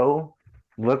show,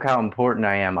 look how important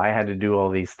I am. I had to do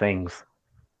all these things.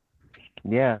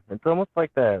 Yeah, it's almost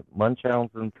like that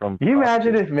Munchausen from. Can you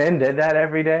imagine if men did that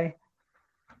every day?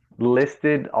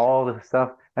 Listed all the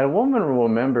stuff. And a woman will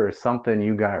remember something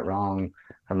you got wrong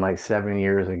from like 7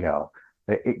 years ago.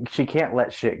 She can't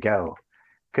let shit go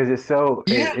because it's so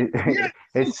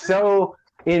it's so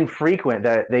infrequent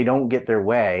that they don't get their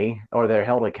way or they're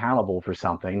held accountable for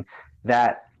something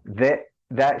that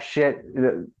shit,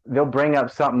 they'll bring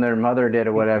up something their mother did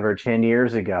or whatever 10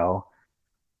 years ago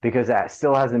because that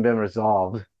still hasn't been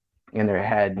resolved in their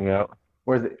head. Yeah.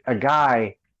 Whereas a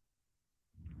guy,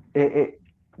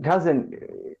 doesn't.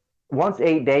 Once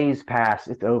 8 days pass,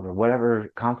 it's over.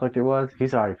 Whatever conflict it was,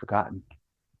 he's already forgotten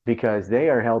because they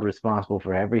are held responsible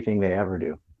for everything they ever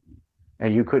do,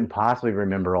 and you couldn't possibly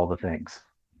remember all the things.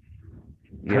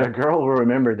 Yeah. A girl will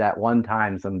remember that one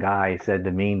time some guy said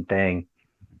the mean thing.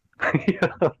 You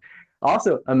know?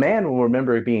 Also, a man will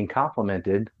remember being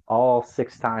complimented all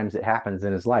 6 times it happens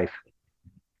in his life.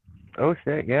 Oh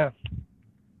shit, yeah.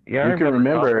 Yeah, I You can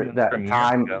remember compliments that from years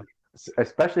time, ago.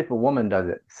 especially if a woman does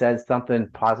it, says something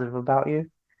positive about you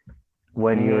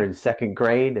when you were in 2nd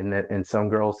grade, and some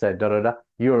girl said da da da.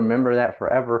 You remember that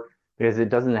forever because it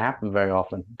doesn't happen very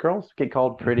often. Girls get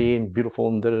called pretty and beautiful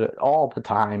and da da da all the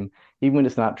time, even when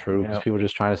it's not true because Yep. people are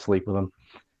just trying to sleep with them.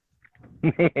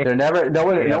 They're never no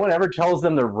one ever tells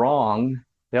them they're wrong.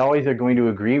 They always are going to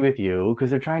agree with you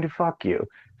because they're trying to fuck you.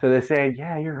 So they say,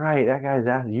 "Yeah, you're right. That guy's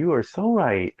that. You are so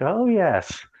right. Oh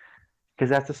yes," because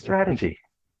that's a strategy.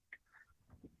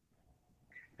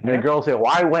 And the girl said,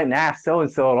 "Well, I went and asked so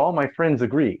and so, and all my friends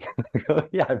agree."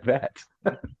 Yeah, I bet.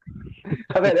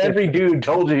 I bet every dude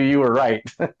told you were right.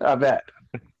 I bet.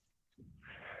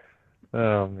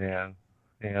 Oh man.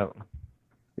 Yeah.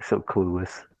 You're so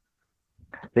clueless.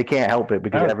 They can't help it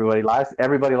because Oh. everybody lies.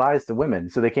 Everybody lies to women,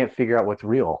 so they can't figure out what's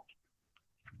real.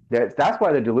 That's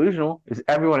why they're delusional. Is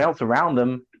everyone else around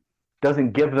them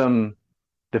doesn't give them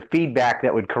the feedback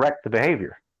that would correct the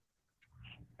behavior.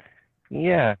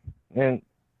 Yeah. And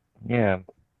yeah.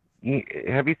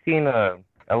 Have you seen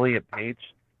Elliot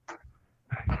Page?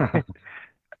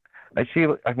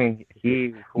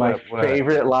 He. My what-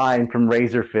 favorite line from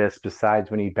Razor Fist,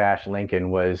 besides when he bashed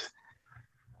Lincoln, was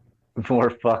more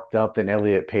fucked up than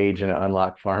Elliot Page in an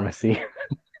unlocked pharmacy.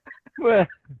 Well,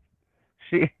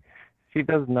 she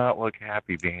does not look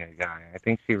happy being a guy. I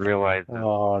think she realizes.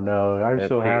 Oh no, I'm That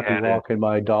so they happy had it. walking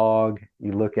my dog.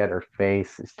 You look at her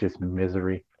face, it's just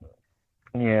misery.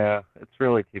 Yeah, it's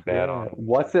really too bad on him.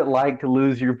 What's it like to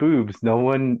lose your boobs? No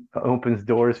one opens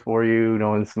doors for you, no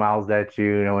one smiles at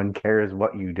you, no one cares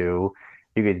what you do.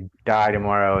 You could die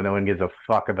tomorrow, no one gives a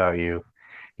fuck about you.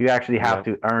 You actually have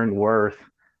to earn worth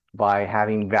by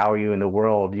having value in the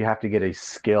world. You have to get a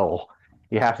skill.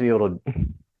 You have to be able to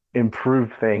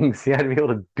improve things. You have to be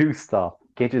able to do stuff. You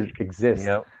can't just exist.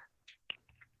 Yep.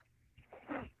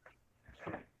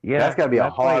 Yeah, That's got to be a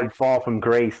that's hard like- fall from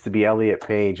grace to be Elliot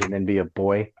Page and then be a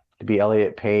boy. To be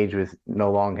Elliot Page with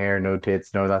no long hair, no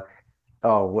tits, no that.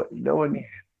 Oh, what? No one.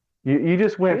 You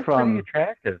just went She's pretty from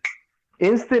attractive.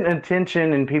 instant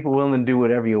attention and people willing to do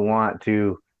whatever you want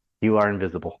to you are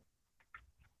invisible.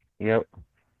 Yep.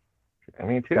 I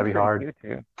mean, too. Gotta be hard. Cute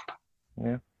too.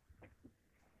 Yeah.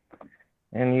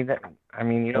 And you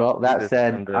don't Well, do that this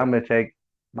said, under- I'm gonna take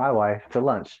my wife to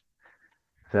lunch.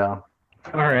 So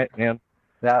All right, man.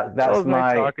 that's Well, nice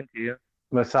my talking to you.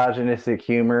 misogynistic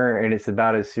humor, and it's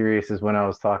about as serious as when I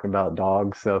was talking about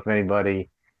dogs. So if anybody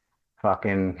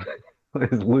fucking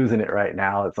is losing it right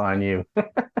now, it's on you.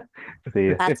 See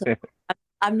ya.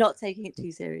 I'm not taking it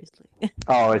too seriously.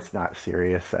 Oh, it's not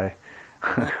serious.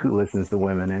 Who listens to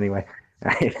women anyway?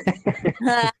 Quick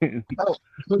See you,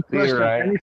 question. Ryan. Any